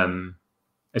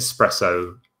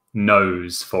espresso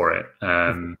nose for it,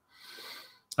 and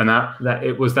that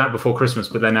it was that before Christmas.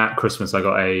 But then at Christmas, I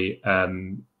got a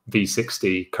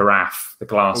V60 carafe, the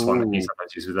glass one that you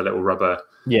sometimes use with a little rubber.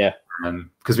 Yeah.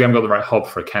 Because we haven't got the right hob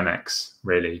for a Chemex,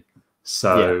 really.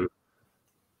 So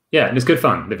yeah, and it's good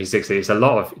fun. The V60,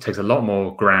 it takes a lot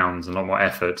more grounds and a lot more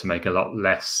effort to make a lot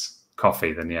less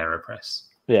coffee than the AeroPress.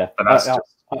 Yeah, but that's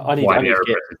I need to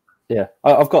get. Yeah,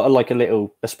 I've got a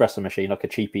little espresso machine, like a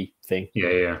cheapy thing.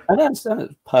 Yeah, and that's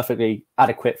perfectly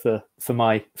adequate for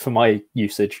my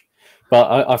usage.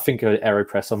 But I think an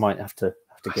AeroPress, I might have to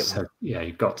get one. Yeah,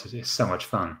 you've got to. It's so much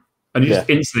fun, and you just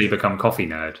instantly become coffee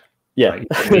nerd. Yeah, like, you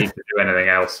don't need to do anything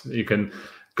else. You can.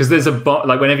 Because there's a box,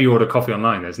 like whenever you order coffee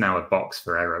online, there's now a box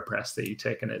for AeroPress that you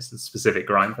tick, and it's a specific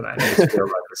grind for that. And you just feel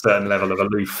like a certain level of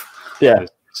aloof. Yeah.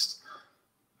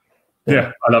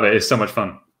 Yeah, I love it. It's so much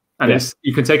fun. And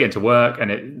you can take it into work,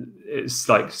 and it's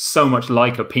like so much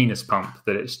like a penis pump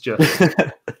that it's just...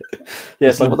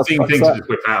 It's like, what the things to just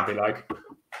whip out and be like...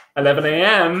 11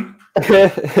 a.m.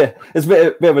 It's a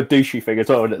bit of a douchey thing as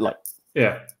well, isn't it? Like,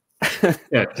 Yeah.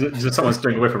 Yeah. Just someone's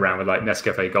doing a whip around with like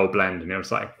Nescafe Gold Blend, and you're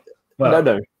just like, well,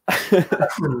 no.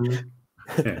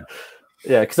 Yeah.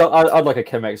 Yeah, because I'd like a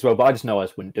Chemex as well, but I just know I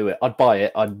just wouldn't do it. I'd buy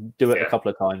it, I'd do it a couple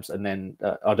of times, and then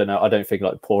I don't know. I don't think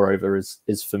like pour over is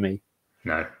for me.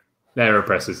 No,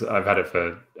 AeroPress I've had it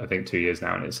for I think 2 years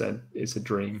now, and it's a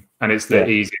dream, and it's the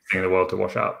easiest thing in the world to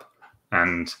wash up,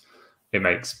 and it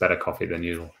makes better coffee than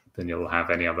you'll have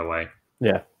any other way.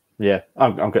 Yeah.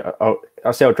 I'm good.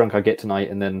 I'll see how drunk I get tonight,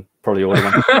 and then probably order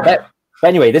one. But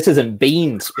anyway, this isn't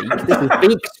bean speak. This is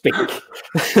beak speak.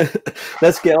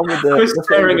 Let's get on with the. I was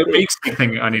staring at beak speak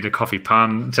thinking I need a coffee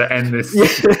pun to end this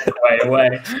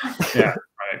away. Yeah,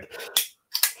 right.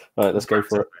 All right, let's go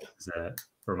for it. As a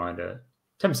reminder,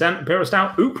 10% Imperial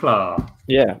Stout Oopla.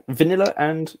 Yeah, vanilla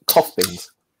and cough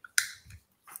beans.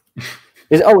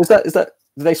 Is that?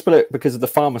 Did they spell it because of the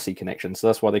pharmacy connection? So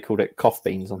that's why they called it cough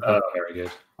beans on very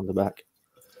good. On the back.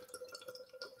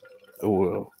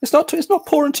 Oh, it's not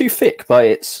pouring too thick, but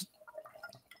it's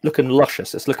looking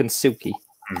luscious. It's looking silky.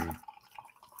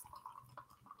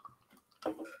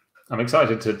 I'm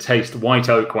excited to taste white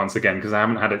oak once again because I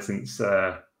haven't had it since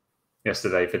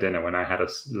yesterday for dinner when I had a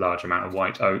large amount of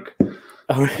white oak.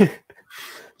 Oh, yeah.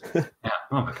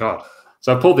 Oh my god!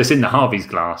 So I poured this in the Harvey's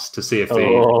glass to see if the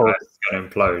is going to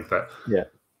implode. But yeah,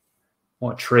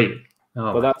 what a treat!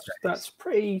 Oh, well, that's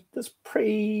pretty.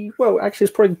 Well, actually,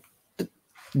 it's probably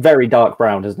very dark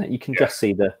brown, isn't it? You can just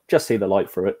see the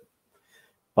light through it.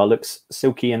 But it looks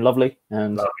silky and lovely,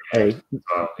 and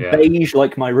beige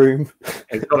like my room.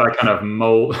 It's got that kind of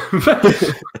mold.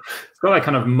 It's got that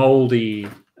kind of moldy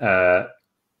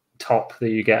top that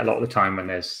you get a lot of the time when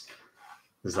there's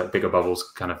like bigger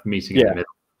bubbles kind of meeting in the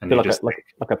middle, and like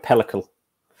a pellicle.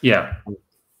 Yeah,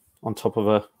 on top of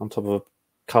a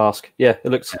cask. Yeah, it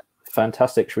looks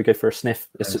fantastic. Should we go for a sniff?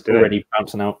 It's already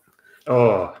bouncing out.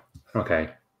 Oh,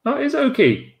 okay. Oh, it's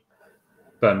oaky.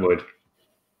 Burnwood.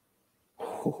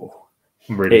 Oh,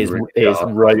 really, it is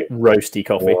really roasty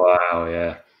coffee. Wow,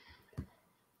 yeah.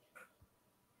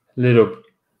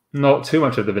 Not too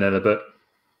much of the vanilla, but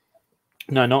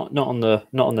no, not on the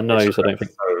nose. I don't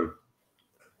think. So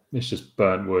it's just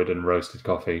burnt wood and roasted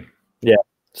coffee. Yeah,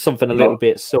 something a little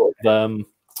bit sort of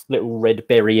little red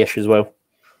berry-ish as well. A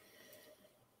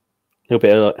little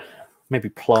bit of like maybe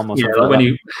plum or something. Yeah,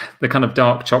 when the kind of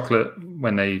dark chocolate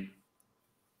when it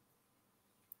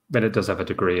does have a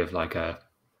degree of like a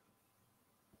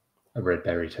red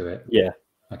berry to it. Yeah,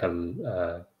 like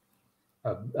a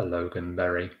Logan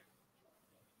berry.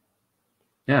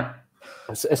 Yeah,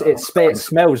 it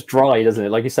smells dry, doesn't it?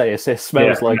 Like you say, it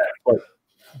smells like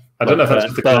I don't know if that's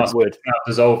just the glass wood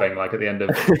dissolving, like at the end of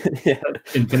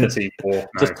Infinity War.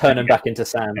 Just turning back into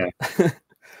sand. Yeah.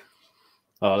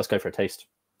 Oh, let's go for a taste.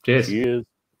 Cheers. Cheers.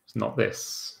 It's not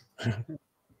this.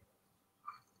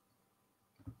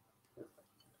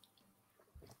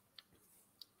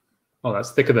 Oh,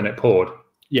 that's thicker than it poured.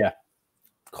 Yeah.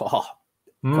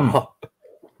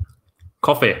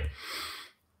 Coffee.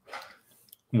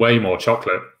 Way more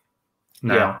chocolate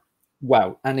now. Yeah.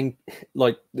 Wow. And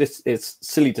like this is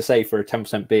silly to say for a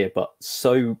 10% beer, but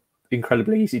so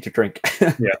incredibly easy to drink.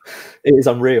 Yeah. It is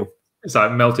unreal. It's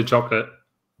like melted chocolate,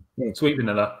 sweet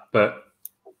vanilla, but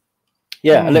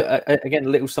yeah, again, a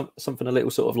little something a little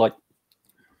sort of like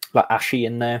ashy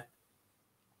in there.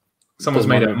 Someone's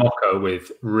made a mocha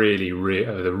with really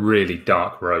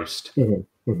dark roast and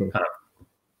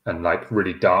like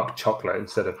really dark chocolate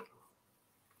instead of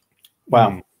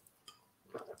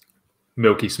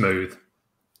milky smooth.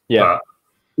 Yeah,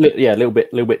 a little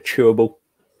bit chewable.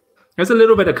 There's a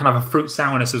little bit of kind of a fruit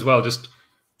sourness as well, just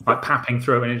like papping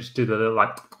through, and it just did a little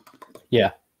like.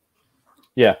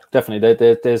 Yeah, definitely.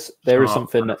 There is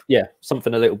something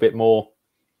something a little bit more.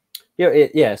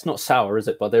 It's not sour, is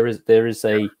it? But there is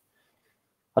a.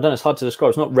 I don't know. It's hard to describe.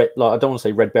 It's not red. Like I don't want to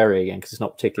say red berry again because it's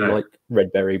not particularly like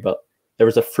red berry, but there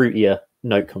is a fruitier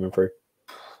note coming through.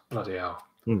 Bloody hell!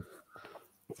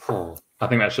 I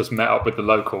think that's just met up with the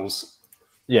locals.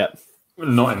 Yeah,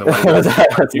 not in the way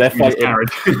they're fighting.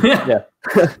 Yeah.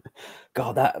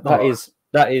 God,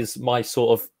 that is my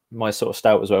sort of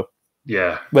stout as well.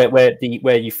 Yeah, where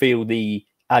you feel the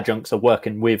adjuncts are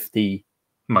working with the.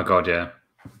 My God, yeah.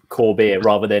 Core beer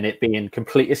rather than it being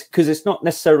complete, because it's not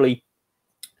necessarily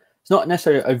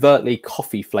overtly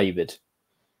coffee flavored.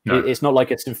 No. It's not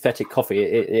like a synthetic coffee.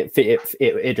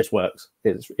 It just works.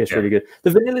 It's really good.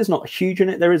 The vanilla is not huge in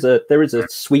it. There is a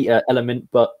sweeter element,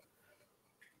 but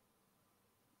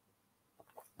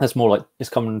that's more like it's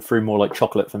coming through more like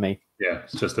chocolate for me. Yeah,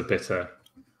 it's just a bitter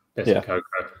cocoa.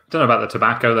 Don't know about the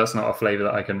tobacco. That's not a flavor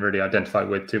that I can really identify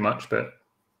with too much, but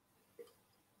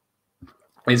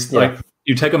It's like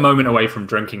you take a moment away from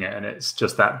drinking it, and it's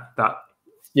just that the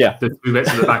two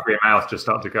bits of the back of your mouth just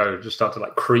start to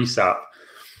like crease up,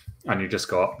 and you just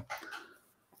got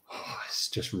it's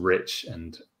just rich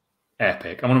and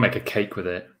epic. I want to make a cake with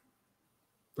it.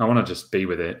 I want to just be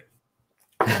with it.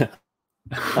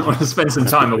 I want to spend some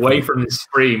time away from the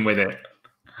screen with it.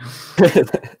 I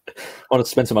want to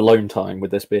spend some alone time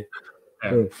with this beer.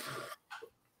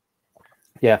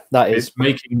 Yeah, that is. It's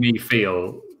making me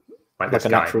feel like a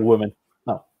natural woman.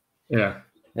 Oh, yeah.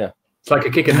 Yeah. It's like a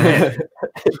kick in the head.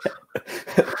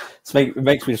 It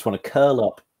makes me just want to curl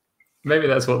up. Maybe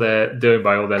that's what they're doing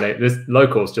by all their this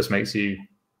locals just makes you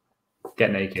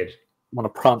get naked. Want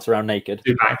to prance around naked.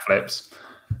 Do backflips.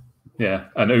 Yeah,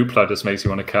 and Oopla just makes you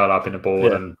want to curl up in a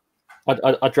board. And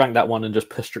I drank that one and just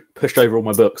pushed over all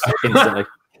my books instantly.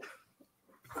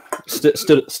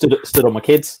 stood on my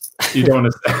kids. You don't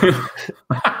want to.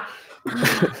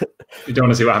 You don't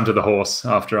want to see what happened to the horse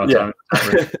after our time.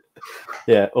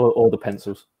 Yeah, or the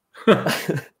pencils.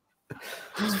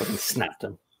 Just fucking snapped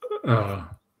them. Oh,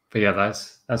 but yeah,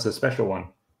 that's a special one.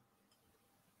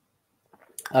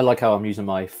 I like how I'm using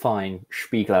my fine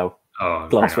Spiegelau Oh,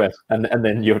 glassware, and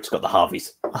then you've just got the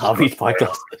Harvey's pint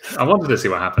glass. I wanted to see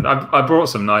what happened. I brought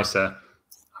some nicer.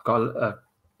 I've got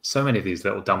so many of these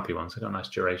little dumpy ones. I've got a nice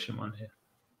duration one here.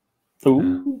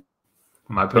 Ooh.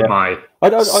 I might put my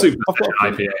super special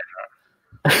IPA in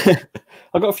that.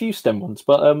 I've got a few stem ones,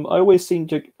 but I always seem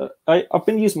to. I've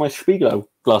been using my Spiegelau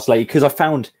glass lately because I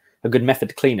found a good method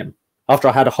to clean them. After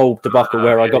I had a whole debacle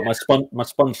where I got my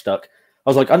sponge stuck, I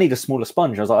was like, I need a smaller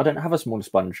sponge. I was like, I don't have a smaller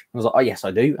sponge. I was like, oh yes,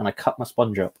 I do, and I cut my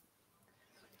sponge up.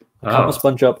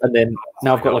 And then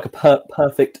now I've got like a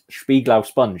perfect Spiegelau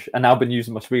sponge, and now I've been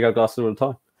using my Spiegelau glass all the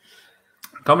time.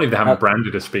 I can't believe they haven't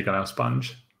branded a Spiegelau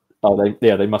sponge. Oh,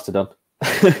 they must have done.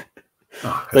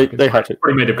 They had to.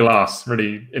 Probably made of glass,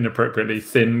 really inappropriately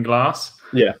thin glass.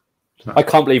 Yeah, I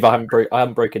can't believe I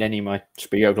haven't broken any of my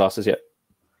Spiegelau glasses yet,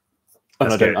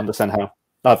 and I don't understand how.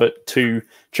 I have 2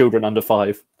 children under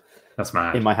 5. That's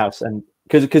mad. In my house, and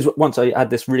because once I had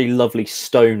this really lovely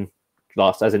stone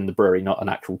glass, as in the brewery, not an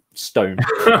actual stone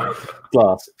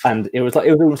glass, and it was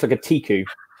almost like a tiku,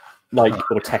 or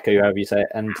teku, however you say it,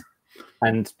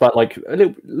 and but like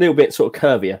a little bit sort of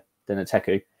curvier than a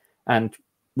teku, and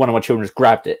one of my children just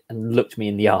grabbed it and looked me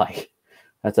in the eye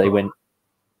as they went,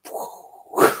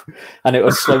 and it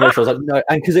was slow motion. I was like, no,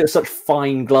 and because it was such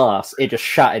fine glass, it just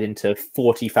shattered into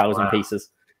 40,000 pieces.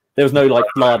 There was no like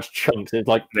large chunks. It was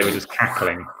like they were just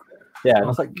cackling. Yeah, and I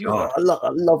was like, God, I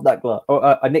love that glass.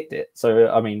 Oh, I nicked it. So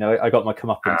I mean, I got my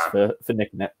comeuppance for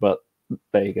nicking it. But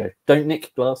there you go. Don't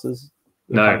nick glasses.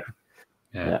 No.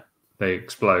 Yeah. They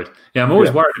explode. Yeah, I'm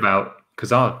always worried about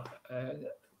because our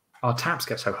taps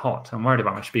get so hot. I'm worried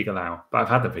about my Spiegelau, but I've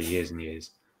had them for years and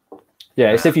years.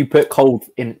 Yeah, it's if you put cold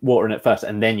in water in it first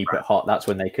and then you put hot. That's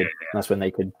when they could. That's when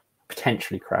they could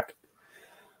potentially crack.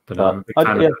 But I'm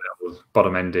kind of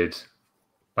bottom-ended.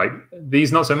 Like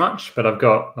these, not so much. But I've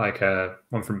got like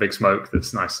one from Big Smoke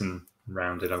that's nice and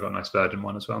rounded. I've got a nice Verdun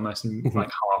one as well, nice and like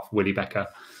half Willy Becker.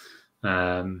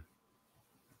 I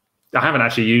haven't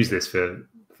actually used this for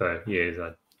years.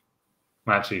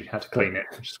 I actually had to clean it,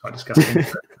 which is quite disgusting.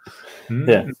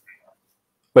 Yeah.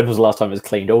 When was the last time it was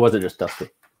cleaned, or was it just dusty?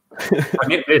 I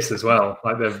get this as well.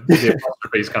 Like the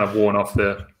apostrophe's kind of worn off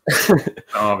the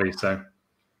Harvey. So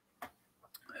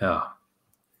yeah.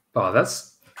 Oh,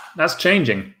 that's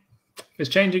changing. It's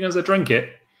changing as I drink it.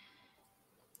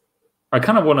 I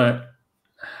kind of want to.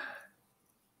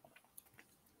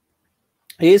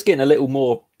 It is getting a little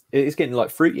more. It's getting like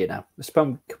fruitier now. It's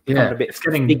become a bit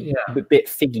figgy, a bit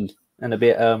figgy, and a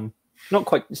bit not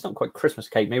quite. It's not quite Christmas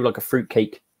cake. Maybe like a fruit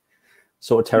cake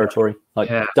sort of territory. Like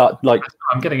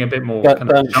I'm getting a bit more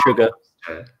kind of sugar.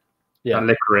 Yeah,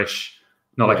 licorice,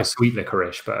 not like a sweet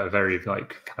licorice, but a very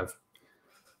like kind of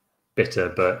bitter,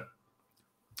 but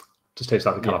just tastes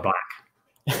like the color black.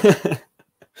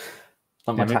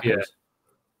 Maybe a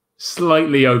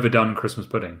slightly overdone Christmas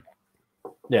pudding.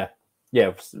 Yeah,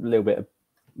 a little bit of,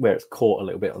 where it's caught a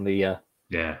little bit on the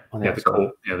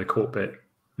the court bit.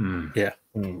 Mm. Yeah.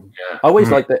 Mm. Yeah. I always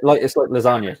like that. Like it's like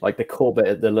lasagna, like the core bit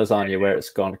of the lasagna where it's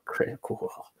gone critical.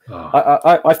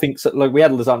 Oh. I think so, like we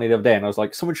had lasagna the other day, and I was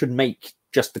like, someone should make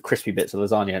just the crispy bits of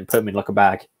lasagna and put them in like a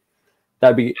bag.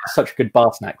 That'd be such a good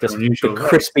bar snack. Just the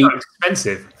crispy,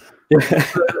 expensive.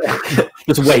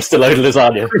 Just waste a load of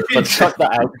lasagna. But chuck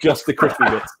that out, just the crispy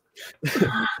bits.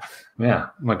 Yeah,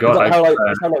 oh my God! How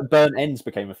like burnt ends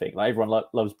became a thing. Like everyone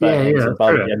loves burnt ends and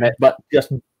barbecue, but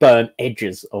just burnt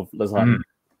edges of lasagna.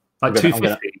 Like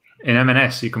 $2.50 in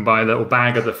M&S, you can buy a little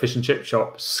bag of the fish and chip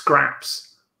shop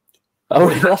scraps. Oh,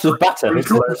 that's just batter.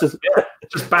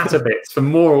 Just batter bits for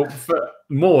more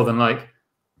than like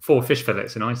 4 fish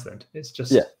fillets in Iceland. It's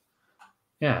just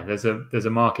There's a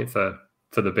market for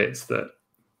the bits that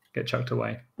get chucked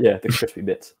away. Yeah, the crispy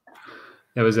bits.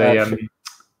 There was a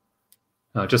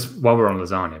just while we're on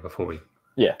lasagna before we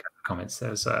get the comments.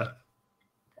 There's I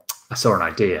saw an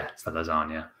idea for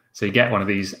lasagna. So you get one of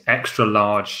these extra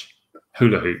large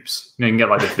hula hoops. You can get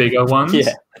like the bigger ones.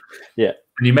 Yeah.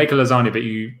 And you make a lasagna, but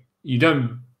you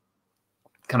don't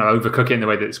kind of overcook it in the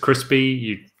way that it's crispy.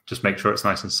 You just make sure it's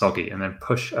nice and soggy, and then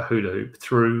push a hula hoop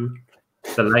through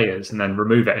the layers, and then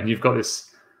remove it, and you've got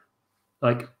this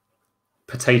like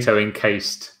potato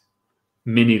encased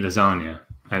mini lasagna.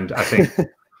 And I think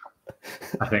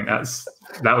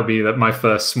that would be my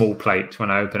first small plate when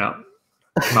I open up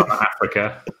Mama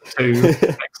Africa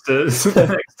next to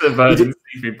Virgin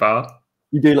Seafood Bar.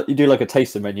 You do like a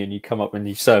taster menu, and you come up and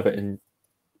you serve it, and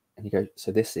you go,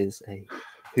 so this is a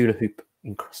hula hoop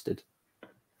encrusted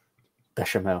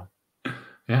bechamel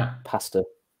pasta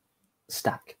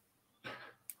stack.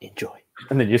 Enjoy.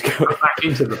 And then you just go back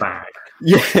into the bag.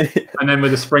 Yeah. And then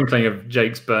with a sprinkling of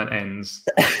Jake's burnt ends.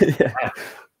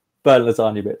 Burnt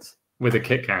lasagna bits. With a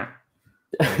Kit Kat.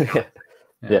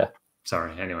 Yeah.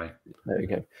 Sorry, anyway. There you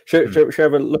go. Should we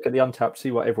have a look at the Untapped,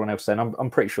 see what everyone else is saying? I'm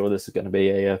pretty sure this is going to be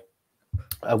a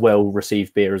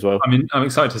well-received beer as well. I mean, I'm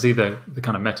excited to see the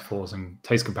kind of metaphors and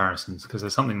taste comparisons, because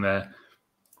there's something there.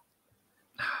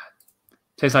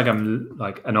 Tastes like I'm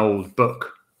like an old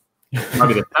book.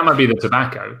 That might be the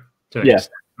tobacco.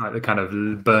 Like the kind of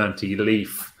burnty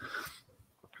leaf,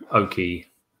 oaky.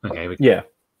 Okay,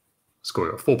 score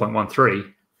it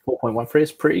 4.13. 4.13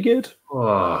 is pretty good.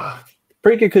 Oh.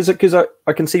 Pretty good because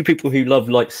I can see people who love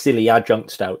like silly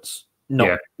adjunct stouts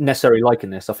not necessarily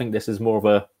liking this. I think this is more of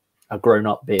a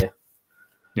grown-up beer.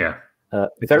 Yeah.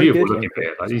 Very beautiful good. Looking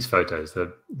beer. Like these photos,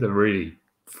 the really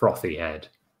frothy head.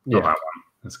 Not that one.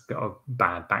 It's got a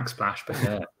bad backsplash, but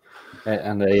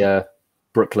And a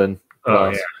Brooklyn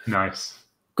glass. Oh, yeah. Nice.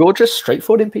 Gorgeous,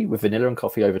 straightforward impy with vanilla and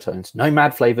coffee overtones. No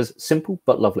mad flavors, simple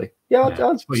but lovely. Yeah,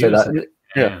 I'd say that.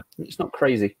 Yeah, it's not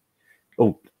crazy.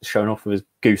 Oh, showing off with his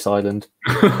Goose Island.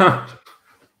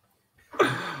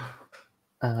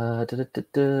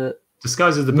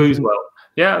 Disguises the booze well.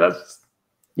 Yeah, that's...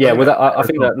 Yeah, well, I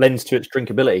think that lends to its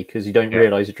drinkability, because you don't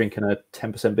realise you're drinking a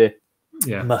 10% beer.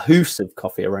 Yeah. Mahoosive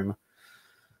coffee aroma.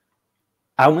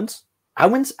 Almonds,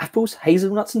 apples,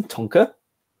 hazelnuts, and tonka.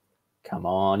 Come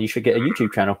on, you should get a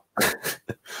YouTube channel.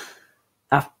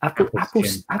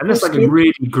 Apples. And there's like a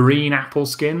really green apple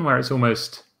skin where it's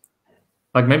almost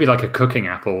like maybe like a cooking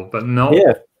apple, but not.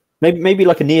 Yeah, maybe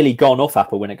like a nearly gone off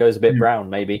apple when it goes a bit brown,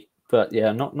 maybe. But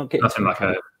yeah, not getting nothing like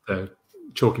the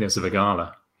chalkiness of a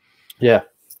gala. Yeah,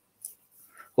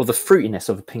 or the fruitiness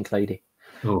of a pink lady.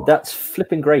 Ooh. That's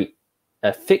flipping great.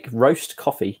 A thick roast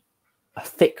coffee,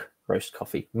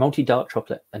 multi dark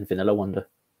chocolate, and vanilla wonder.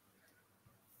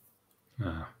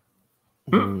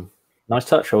 Nice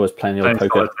touch. I was playing the old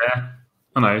poker. Solitaire.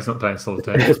 Oh no, he's not playing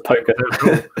solitaire. It's poker.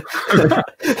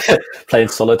 Playing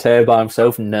solitaire by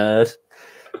himself, nerd.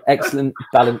 Excellent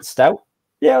balanced stout.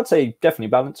 Yeah, I'd say definitely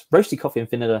balanced. Roasty coffee and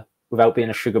vanilla without being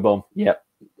a sugar bomb. Yeah,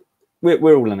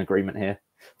 we're all in agreement here.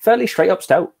 Fairly straight up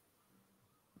stout.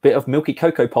 Bit of milky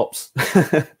cocoa pops.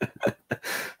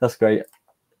 That's great.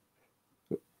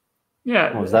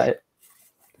 Yeah. Was that it?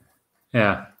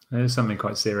 Yeah, there's something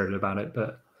quite cereal about it,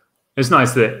 but it's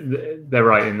nice that they're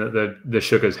writing that the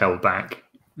sugar's held back.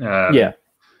 Yeah,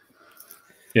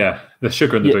 the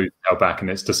sugar and the booze held back, and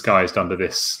it's disguised under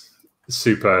this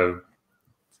super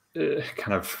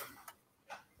kind of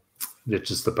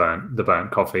just the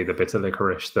burnt coffee, the bitter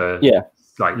licorice, the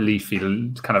like leafy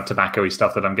kind of tobacco-y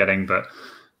stuff that I'm getting, but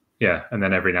and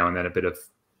then every now and then a bit of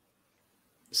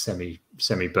semi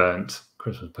burnt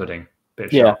Christmas pudding.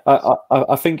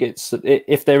 I think it's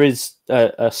if there is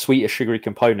a sweeter sugary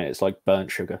component, it's like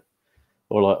burnt sugar,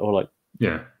 or like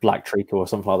black treacle or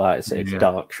something like that. It's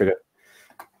dark sugar.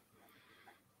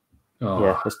 Oh.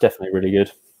 Yeah, it's definitely really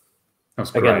good.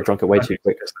 Again, I drank it way too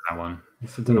quick. That one. I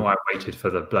don't know why I waited for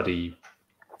the bloody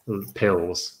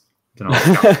pills. I don't know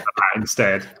what that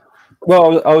instead.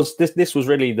 Well, this was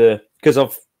really because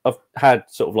I've had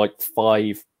sort of like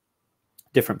 5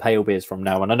 different pale beers from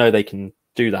now, and I know they can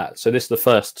do that. So this is the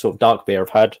first sort of dark beer I've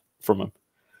had from them.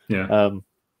 Yeah.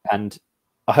 And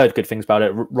I heard good things about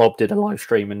it. Rob did a live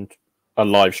stream.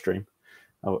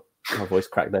 Oh, my voice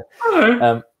cracked there.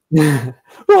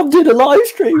 Rob did a live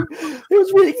stream. It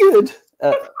was really good.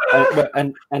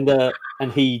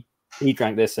 And he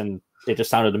drank this, and it just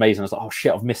sounded amazing. I was like, oh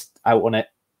shit, I've missed out on it.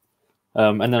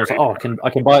 And then I was like, oh, I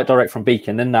can buy it direct from Beak.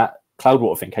 And then that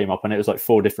Cloudwater thing came up, and it was like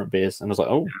 4 different beers, and I was like,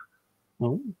 oh,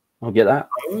 Oh, I'll get that.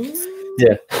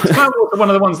 Yeah. It's kind of one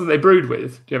of the ones that they brewed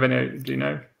with. Do you have any? Do you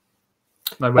know?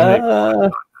 Like when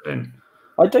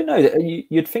I don't know.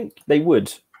 You'd think they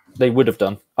would. They would have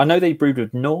done. I know they brewed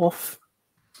with North.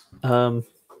 It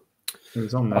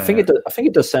was on there. I think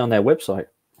it does say on their website.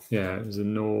 Yeah, it was a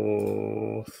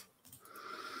North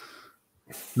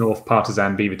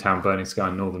Partisan, Beavertown, Burning Sky,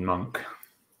 and Northern Monk.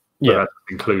 But that's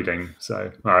including.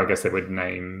 So, well, I guess they would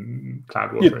name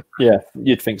Cloudwater.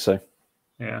 You'd think so.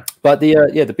 Yeah, but the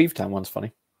Beavertown one's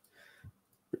funny.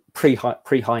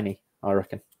 Pre-Heine, I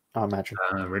reckon. I imagine.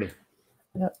 Really?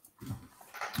 Yeah.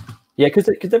 Yeah, because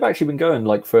they've actually been going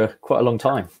like for quite a long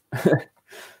time,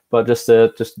 but just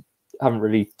haven't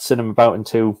really seen them about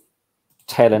until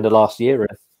tail end of last year.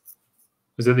 Really.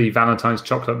 Was it the Valentine's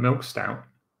Chocolate Milk Stout?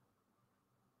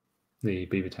 The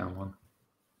Beavertown one.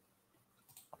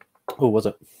 Oh, was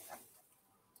it?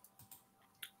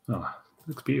 Oh,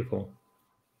 looks beautiful.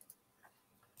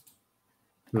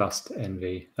 Lust,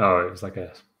 envy. Oh, it was like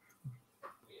a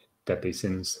Deadly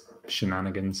Sins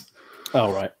shenanigans.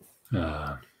 Oh, right.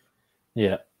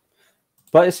 Yeah,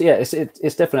 but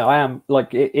it's definitely. I am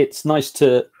like it's nice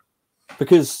to,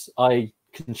 because I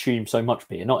consume so much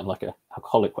beer, not in like a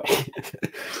alcoholic way,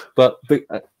 but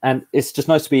and it's just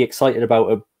nice to be excited about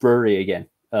a brewery again,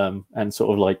 and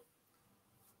sort of like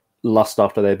lust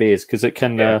after their beers, because it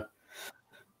can,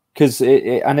 because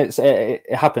it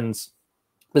happens.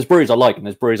 There's breweries I like, and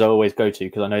there's breweries I always go to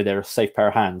because I know they're a safe pair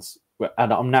of hands.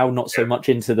 And I'm now not so much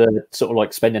into the sort of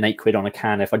like spending £8 on a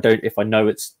can if I know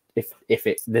it's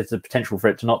there's a potential for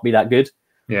it to not be that good.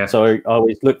 Yeah. So I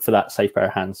always look for that safe pair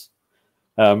of hands.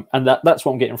 And that's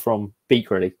what I'm getting from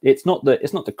Beak. Really, it's not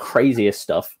the craziest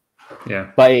stuff.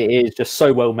 Yeah. But it is just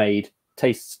so well made.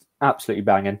 Tastes absolutely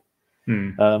banging.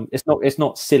 It's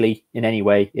not silly in any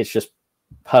way. It's just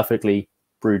perfectly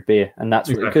brewed beer, and that's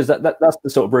because that's the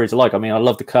sort of breweries I like. I mean, I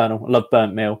love the Colonel, I love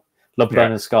Burnt Mill, love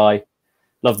Burning Sky,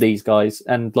 love these guys,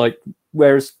 and like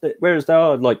whereas there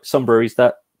are like some breweries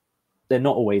that they're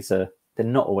not always a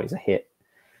hit,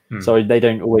 so they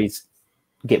don't always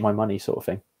get my money, sort of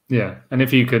thing. Yeah, and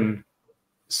if you can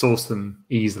source them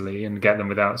easily and get them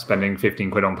without spending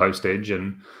 £15 on postage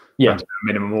and a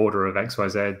minimum order of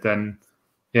XYZ, then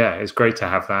it's great to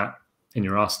have that in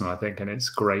your arsenal, I think, and it's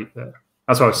great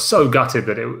that's why I was so gutted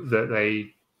that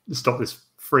they stopped this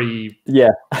free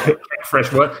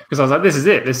fresh work, because I was like, this is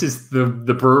it. This is the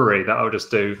brewery that I'll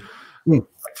just do like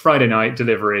Friday night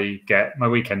delivery, get my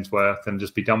weekend's worth, and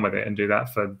just be done with it, and do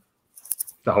that for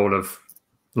the whole of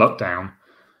lockdown.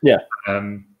 Yeah.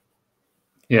 And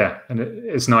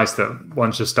it's nice that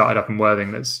one's just started up in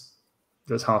Worthing that's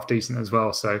half decent as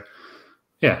well. So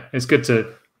yeah, it's good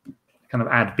to kind of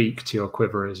add Beak to your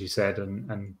quiver, as you said,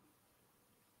 and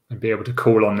be able to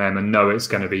call on them and know it's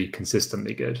going to be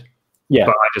consistently good. Yeah.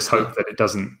 But I just hope that it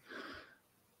doesn't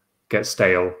get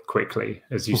stale quickly.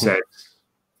 As you said,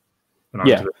 when I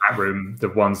went to the back room, the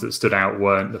ones that stood out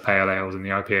weren't the pale ales and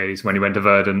the IPAs. When you went to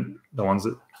Verdant, the ones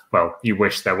that, well, you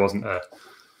wish there wasn't a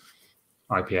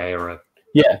IPA or a...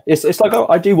 Yeah, it's like,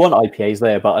 I do want IPAs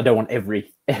there, but I don't want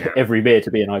every beer to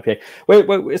be an IPA.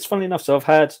 Well, it's funny enough. So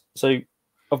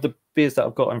of the beers that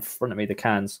I've got in front of me, the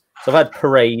cans. So I've had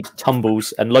Parade,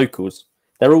 Tumbles, and Locals.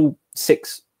 They're all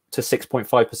 6 to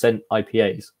 6.5%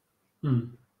 IPAs.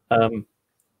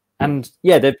 And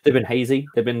they've been hazy.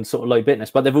 They've been sort of low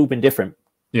bitterness, but they've all been different.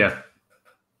 Yeah.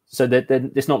 So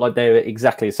it's not like they're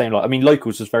exactly the same. Like, I mean,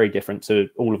 Locals was very different to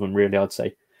all of them, really, I'd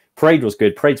say. Parade was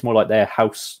good. Parade's more like their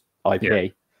house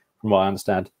IPA, from what I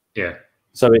understand. Yeah.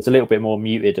 So it's a little bit more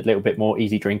muted, a little bit more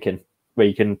easy drinking, where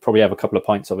you can probably have a couple of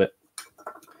pints of it.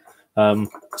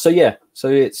 So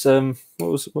it's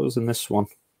what was in this one?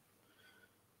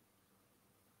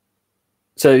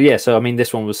 So I mean,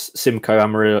 this one was Simcoe,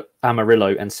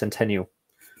 Amarillo, and Centennial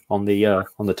on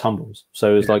the tumbles.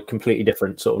 So it was like completely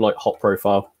different, sort of like hop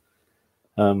profile.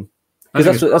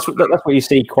 Because that's what you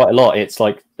see quite a lot. It's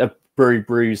like a brewery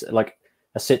brews like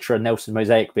a Citra Nelson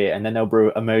Mosaic beer, and then they'll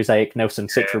brew a Mosaic Nelson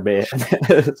Citra beer.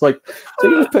 It's like, so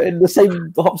you just put in the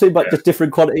same hops in, but just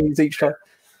different quantities each time.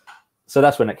 So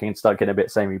that's when it can start getting a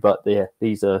bit samey. But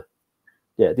these have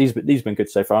been good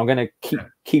so far. I'm going to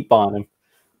keep buying them.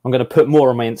 I'm going to put more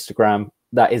on my Instagram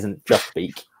that isn't just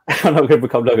Beak. I'm not going to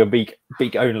become like a Beak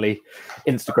only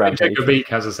Instagram page. Beak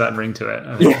has a certain ring to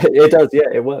it. Yeah, it does. Yeah,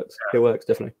 it works. Yeah. It works,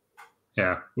 definitely.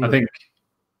 Yeah. I think,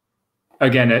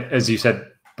 again, as you said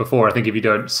before, I think if you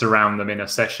don't surround them in a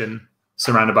session,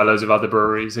 surrounded by loads of other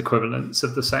breweries, equivalents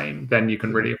of the same, then you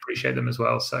can really appreciate them as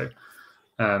well. So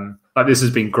like this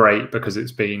has been great, because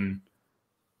it's been,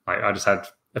 like, I just had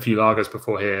a few lagers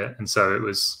before here, and so it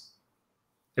was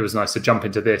nice to jump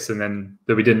into this, and then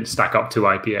that we didn't stack up 2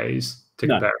 IPAs to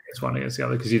compare against one against the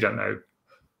other because you don't know.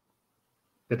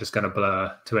 They're just going to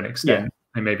blur to an extent. Yeah.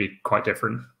 They may be quite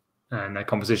different in their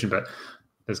composition, but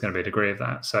there's going to be a degree of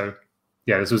that. So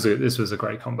yeah, this was a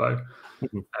great combo.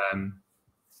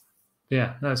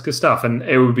 Yeah, no, it's good stuff, and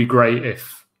it would be great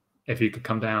if you could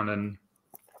come down and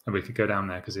we could go down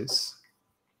there because it's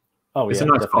a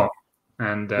nice spot,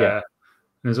 and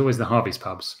there's always the Harvey's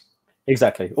pubs.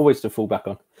 Exactly, always to fall back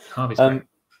on. Harvey's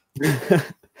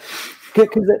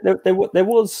because there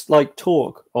was like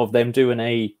talk of them doing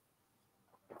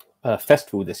a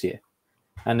festival this year,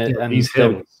 and these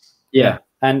hills,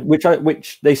 and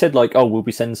which they said like, oh, we'll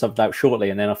be sending something out shortly,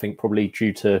 and then I think probably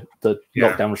due to the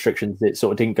lockdown restrictions, it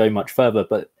sort of didn't go much further.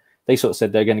 But they sort of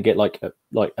said they're going to get like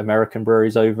American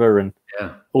breweries over and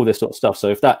all this sort of stuff. So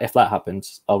if that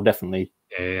happens, I'll definitely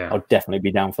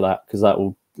be down for that because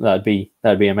that'd be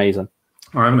amazing.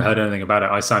 I haven't heard anything about it.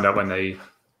 I signed up when they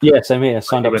same here.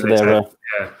 Signed up to their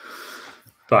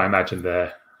but I imagine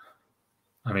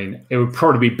it would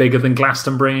probably be bigger than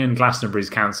Glastonbury, and Glastonbury's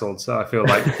cancelled. So I feel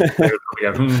like they would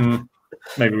probably go,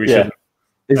 maybe we shouldn't.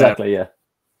 Exactly,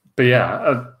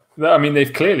 But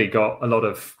they've clearly got a lot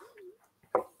of.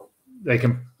 They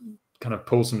can kind of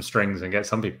pull some strings and get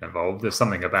some people involved. There's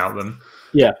something about them.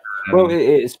 Yeah. Well,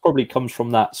 it's probably comes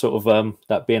from that sort of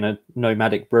that being a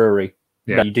nomadic brewery.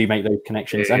 Yeah. You do make those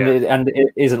connections, and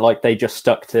it isn't like they just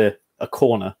stuck to a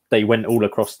corner. They went all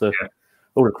across the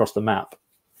map.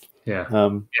 Yeah.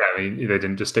 They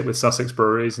didn't just stick with Sussex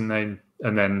breweries, and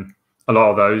then a lot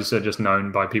of those are just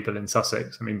known by people in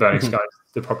Sussex. I mean, Burning Sky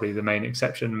is probably the main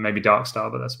exception, maybe Dark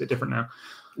Star, but that's a bit different now.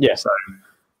 Yeah. So,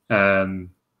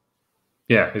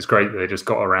 it's great that they just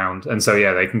got around, and so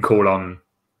they can call on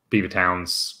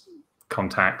Beavertown's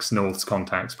contacts, North's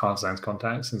contacts, Parkstown's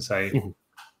contacts, and say,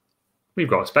 "We've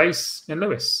got a space in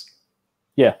Lewis.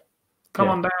 Yeah, come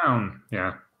on down."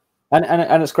 Yeah,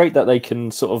 and it's great that they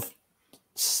can sort of,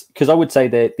 because I would say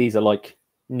that these are like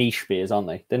niche beers, aren't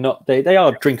they? They're not. They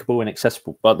are drinkable and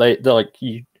accessible, but they're like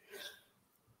you.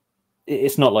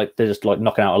 It's not like they're just like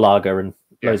knocking out a lager and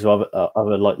loads of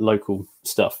other like local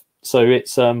stuff. So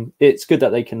it's good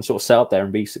that they can sort of set up there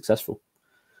and be successful.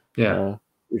 Yeah,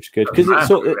 which is good because it's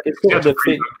sort of the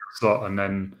thing. Slot, and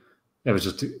then there was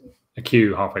just a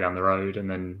queue halfway down the road, and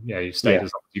then you stayed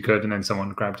as long as you could, and then someone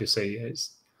grabbed your seat.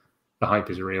 The hype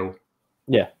is real.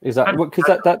 Yeah, exactly.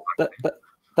 Because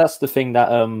that's the thing that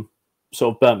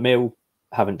sort of Burnt Mill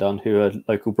haven't done, who are a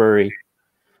local brewery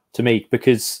to me,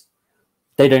 because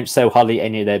they don't sell hardly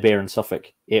any of their beer in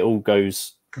Suffolk. It all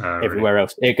goes everywhere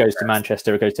else. It goes to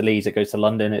Manchester, it goes to Leeds, it goes to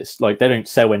London. It's like they don't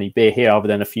sell any beer here other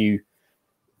than a few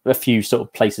sort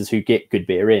of places who get good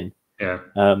beer in. Yeah.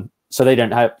 So they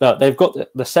don't have. They've got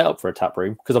the setup for a tap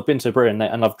room, because I've been to a brewery and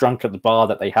I've drunk at the bar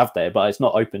that they have there, but it's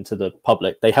not open to the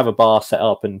public. They have a bar set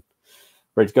up and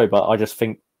ready to go, but I just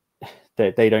think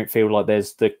that they don't feel like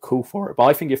there's the call for it. But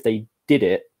I think if they did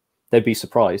it, they'd be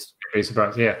surprised.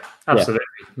 Yeah, absolutely.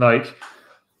 Yeah. Like,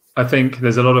 I think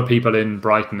there's a lot of people in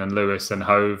Brighton and Lewis and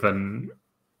Hove and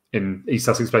in East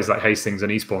Sussex places like Hastings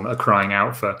and Eastbourne that are crying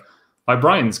out for. Like,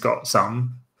 Brighton's got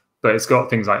some, but it's got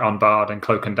things like Unbarred and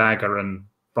Cloak and Dagger and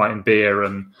Brighton Beer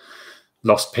and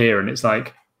Lost Pier, and it's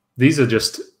like they're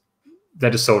just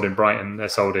sold in Brighton, they're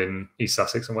sold in East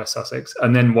Sussex and West Sussex,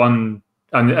 and then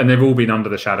and they've all been under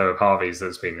the shadow of Harvey's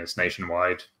that's been this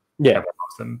nationwide. Yeah, everyone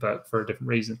loves them, but for a different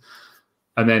reason.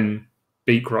 And then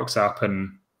Beak rocks up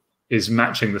and is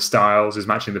matching the styles, is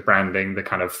matching the branding, the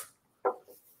kind of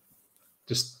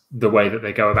just the way that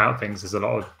they go about things. There's a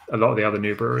lot of the other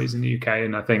new breweries in the UK,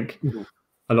 and I think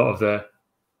a lot of the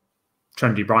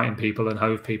trendy Brighton people and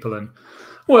Hove people and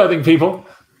Worthing people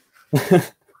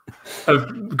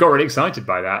have got really excited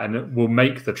by that, and will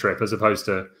make the trip as opposed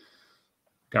to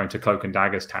going to Cloak and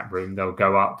Dagger's tap room. They'll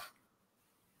go up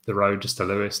the road just to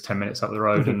Lewis, 10 minutes up the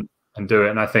road, and do it.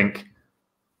 And I think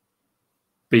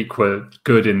Beak were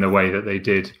good in the way that they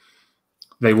did.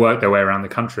 They worked their way around the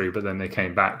country, but then they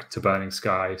came back to Burning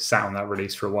Sky, sat on that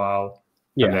release for a while,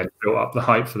 and then built up the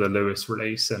hype for the Lewis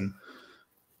release and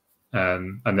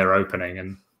their opening.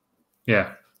 And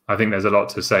I think there's a lot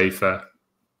to say for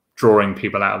drawing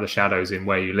people out of the shadows in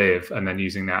where you live, and then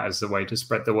using that as the way to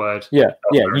spread the word. Yeah,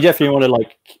 you definitely want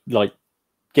to like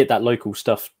get that local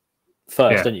stuff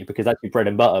first, don't you? Because that's your bread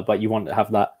and butter. But you want to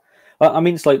have that. I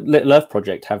mean, it's like Little Earth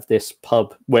Project have this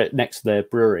pub where next to their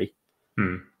brewery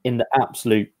in the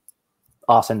absolute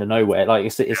arse end of nowhere. Like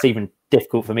it's even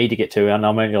difficult for me to get to, and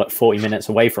I'm only like 40 minutes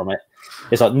away from it.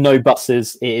 It's like no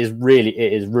buses. It is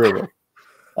rural.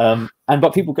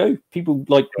 But people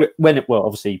like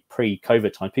obviously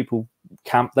pre-COVID time, people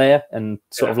camped there and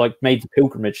sort of like made the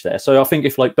pilgrimage there. So I think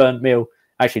if like Burnt Mill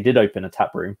actually did open a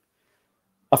tap room,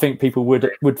 I think people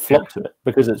would flock to it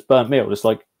because it's burnt meal. It's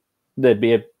like there'd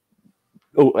be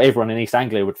everyone in East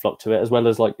Anglia would flock to it, as well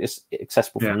as like it's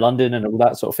accessible from London and all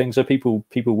that sort of thing. So people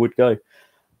would go.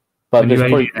 But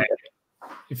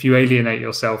if you alienate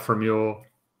yourself from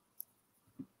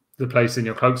the place in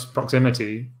your close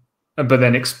proximity, but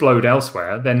then explode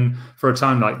elsewhere, then for a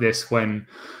time like this, when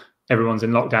everyone's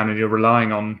in lockdown and you're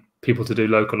relying on people to do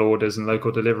local orders and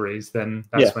local deliveries, then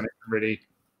that's when it can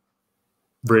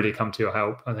really come to your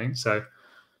help, I think. So,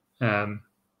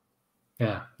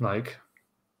 like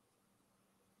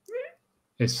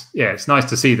it's nice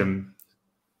to see them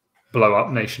blow up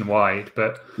nationwide,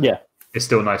 but it's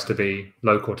still nice to be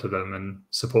local to them and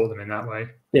support them in that way.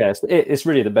 Yeah, it's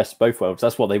really the best of both worlds.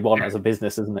 That's what they want as a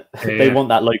business, isn't it? They want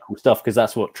that local stuff because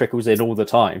that's what trickles in all the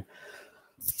time.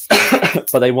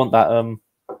 But they want that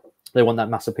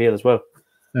mass appeal as well.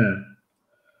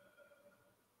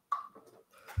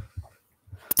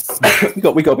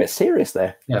 we got a bit serious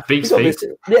there. Yeah, Beak Speak.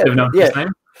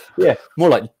 Yeah, more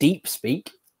like Deep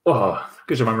Speak. Oh,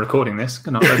 good job I'm recording this.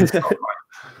 Good night.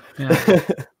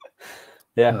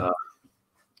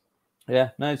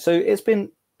 No, so it's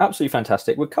been absolutely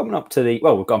fantastic. We're coming up to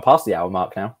we've gone past the hour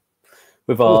mark now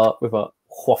with our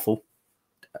waffle.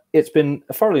 It's been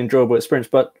a thoroughly enjoyable experience,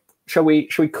 but shall we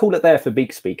call it there for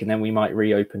Beak Speak, and then we might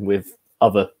reopen with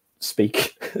other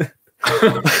speak,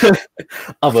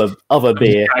 other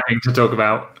beer to talk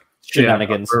about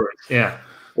shenanigans.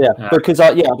 Because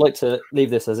I'd like to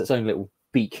leave this as its own little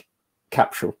beak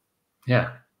capsule.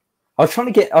 Yeah, I was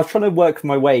trying to work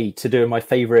my way to doing my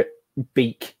favorite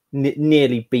beak,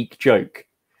 nearly beak joke,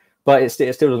 but it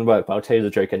still doesn't work. But I'll tell you the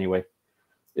joke anyway.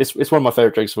 It's one of my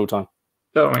favorite jokes of all time.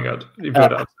 Oh my god! You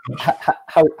brought it up so much.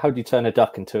 How do you turn a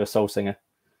duck into a soul singer?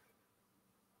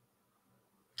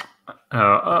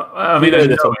 I mean, I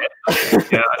know it.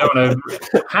 Yeah, I don't know.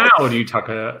 How do you tuck?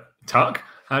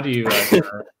 How do you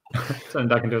turn a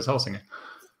duck into a soul singer?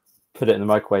 Put it in the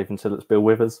microwave until it's Bill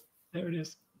Withers. There it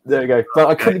is. There we go. But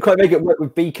I couldn't quite make it work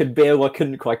with Beak and Bill. I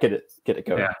couldn't quite get it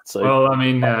going. Yeah. So, well, I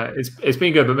mean, it's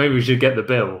been good, but maybe we should get the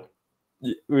bill.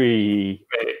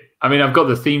 I mean, I've got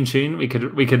the theme tune. We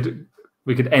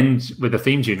could end with the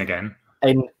theme tune again.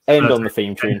 End on the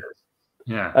theme tune.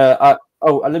 Yeah.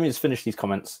 Let me just finish these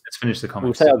comments. Let's finish the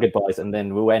comments. We'll say our goodbyes and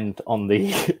then we'll end on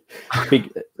the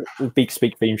Beak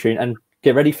Speak theme tune and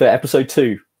get ready for episode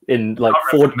 2 in like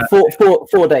 4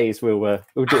 days. We'll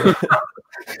do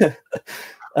it.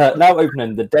 Now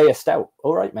opening the Day of Stout.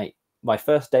 All right, mate. My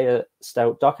first Day of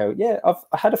Stout dark ale. Yeah, I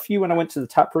had a few when I went to the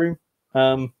tap room,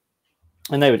 and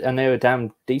they were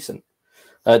damn decent.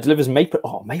 Delivers maple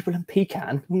and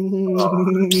pecan.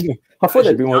 I thought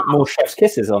there'd be more chef's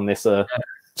kisses on this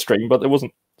stream, but there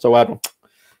wasn't. So I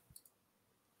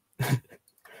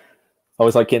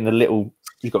was like getting the little.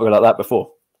 You've got to go like that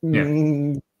before.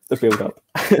 The build up.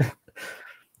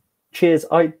 Cheers.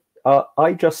 I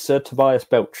just Sir Tobias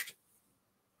belched.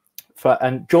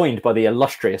 And joined by the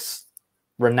illustrious,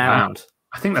 renowned.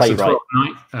 I think that's playwright. a 12th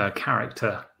Night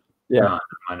character. Yeah, no, it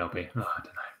might not be. Oh, I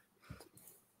don't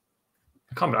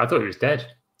know. I thought he was dead.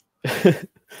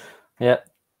 Yeah,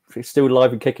 he's still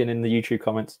alive and kicking in the YouTube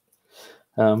comments.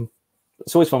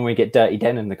 It's always fun when we get Dirty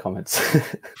Den in the comments,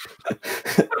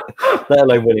 let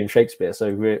alone William Shakespeare.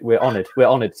 So we're honoured. We're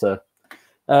honoured, sir.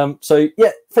 So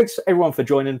yeah, thanks everyone for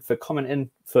joining, for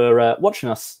commenting, for watching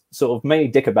us sort of mainly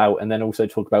dick about and then also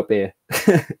talk about beer,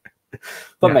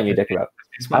 but mainly dick about.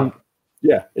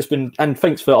 It's been, and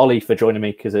thanks for Ollie for joining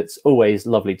me because it's always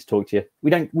lovely to talk to you.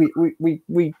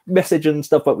 We message and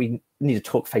stuff, but we need to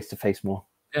talk face to face more.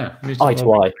 Yeah, eye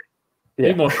to eye.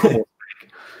 Yeah. More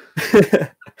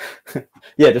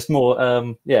yeah, just more.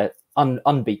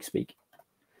 Unbeak speak.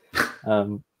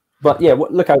 But yeah,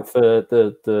 look out for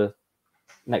the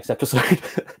next episode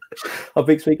of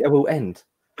Beak Speak. It will end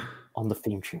on the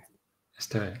theme tune. Let's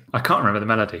do it. I can't remember the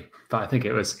melody, but I think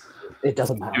it was. It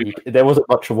doesn't matter. There wasn't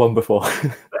much of one before.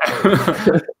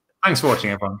 Thanks for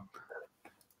watching, everyone.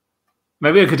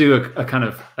 Maybe I could do a kind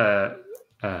of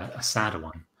a sadder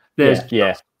one. There's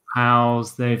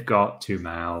cows. They've got 2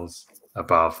 mouths.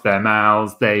 Above their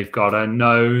mouths, they've got a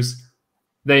nose.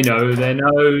 They know their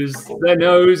nose. Their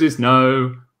nose is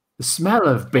no. The smell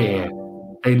of beer.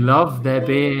 They love their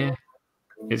beer.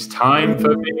 It's time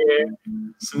for beer.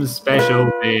 Some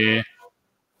special beer.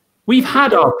 We've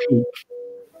had our peak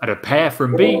at a pair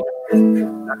from Beak.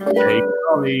 Take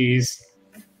Ollie's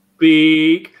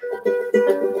Beak.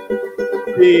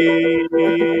 Beak.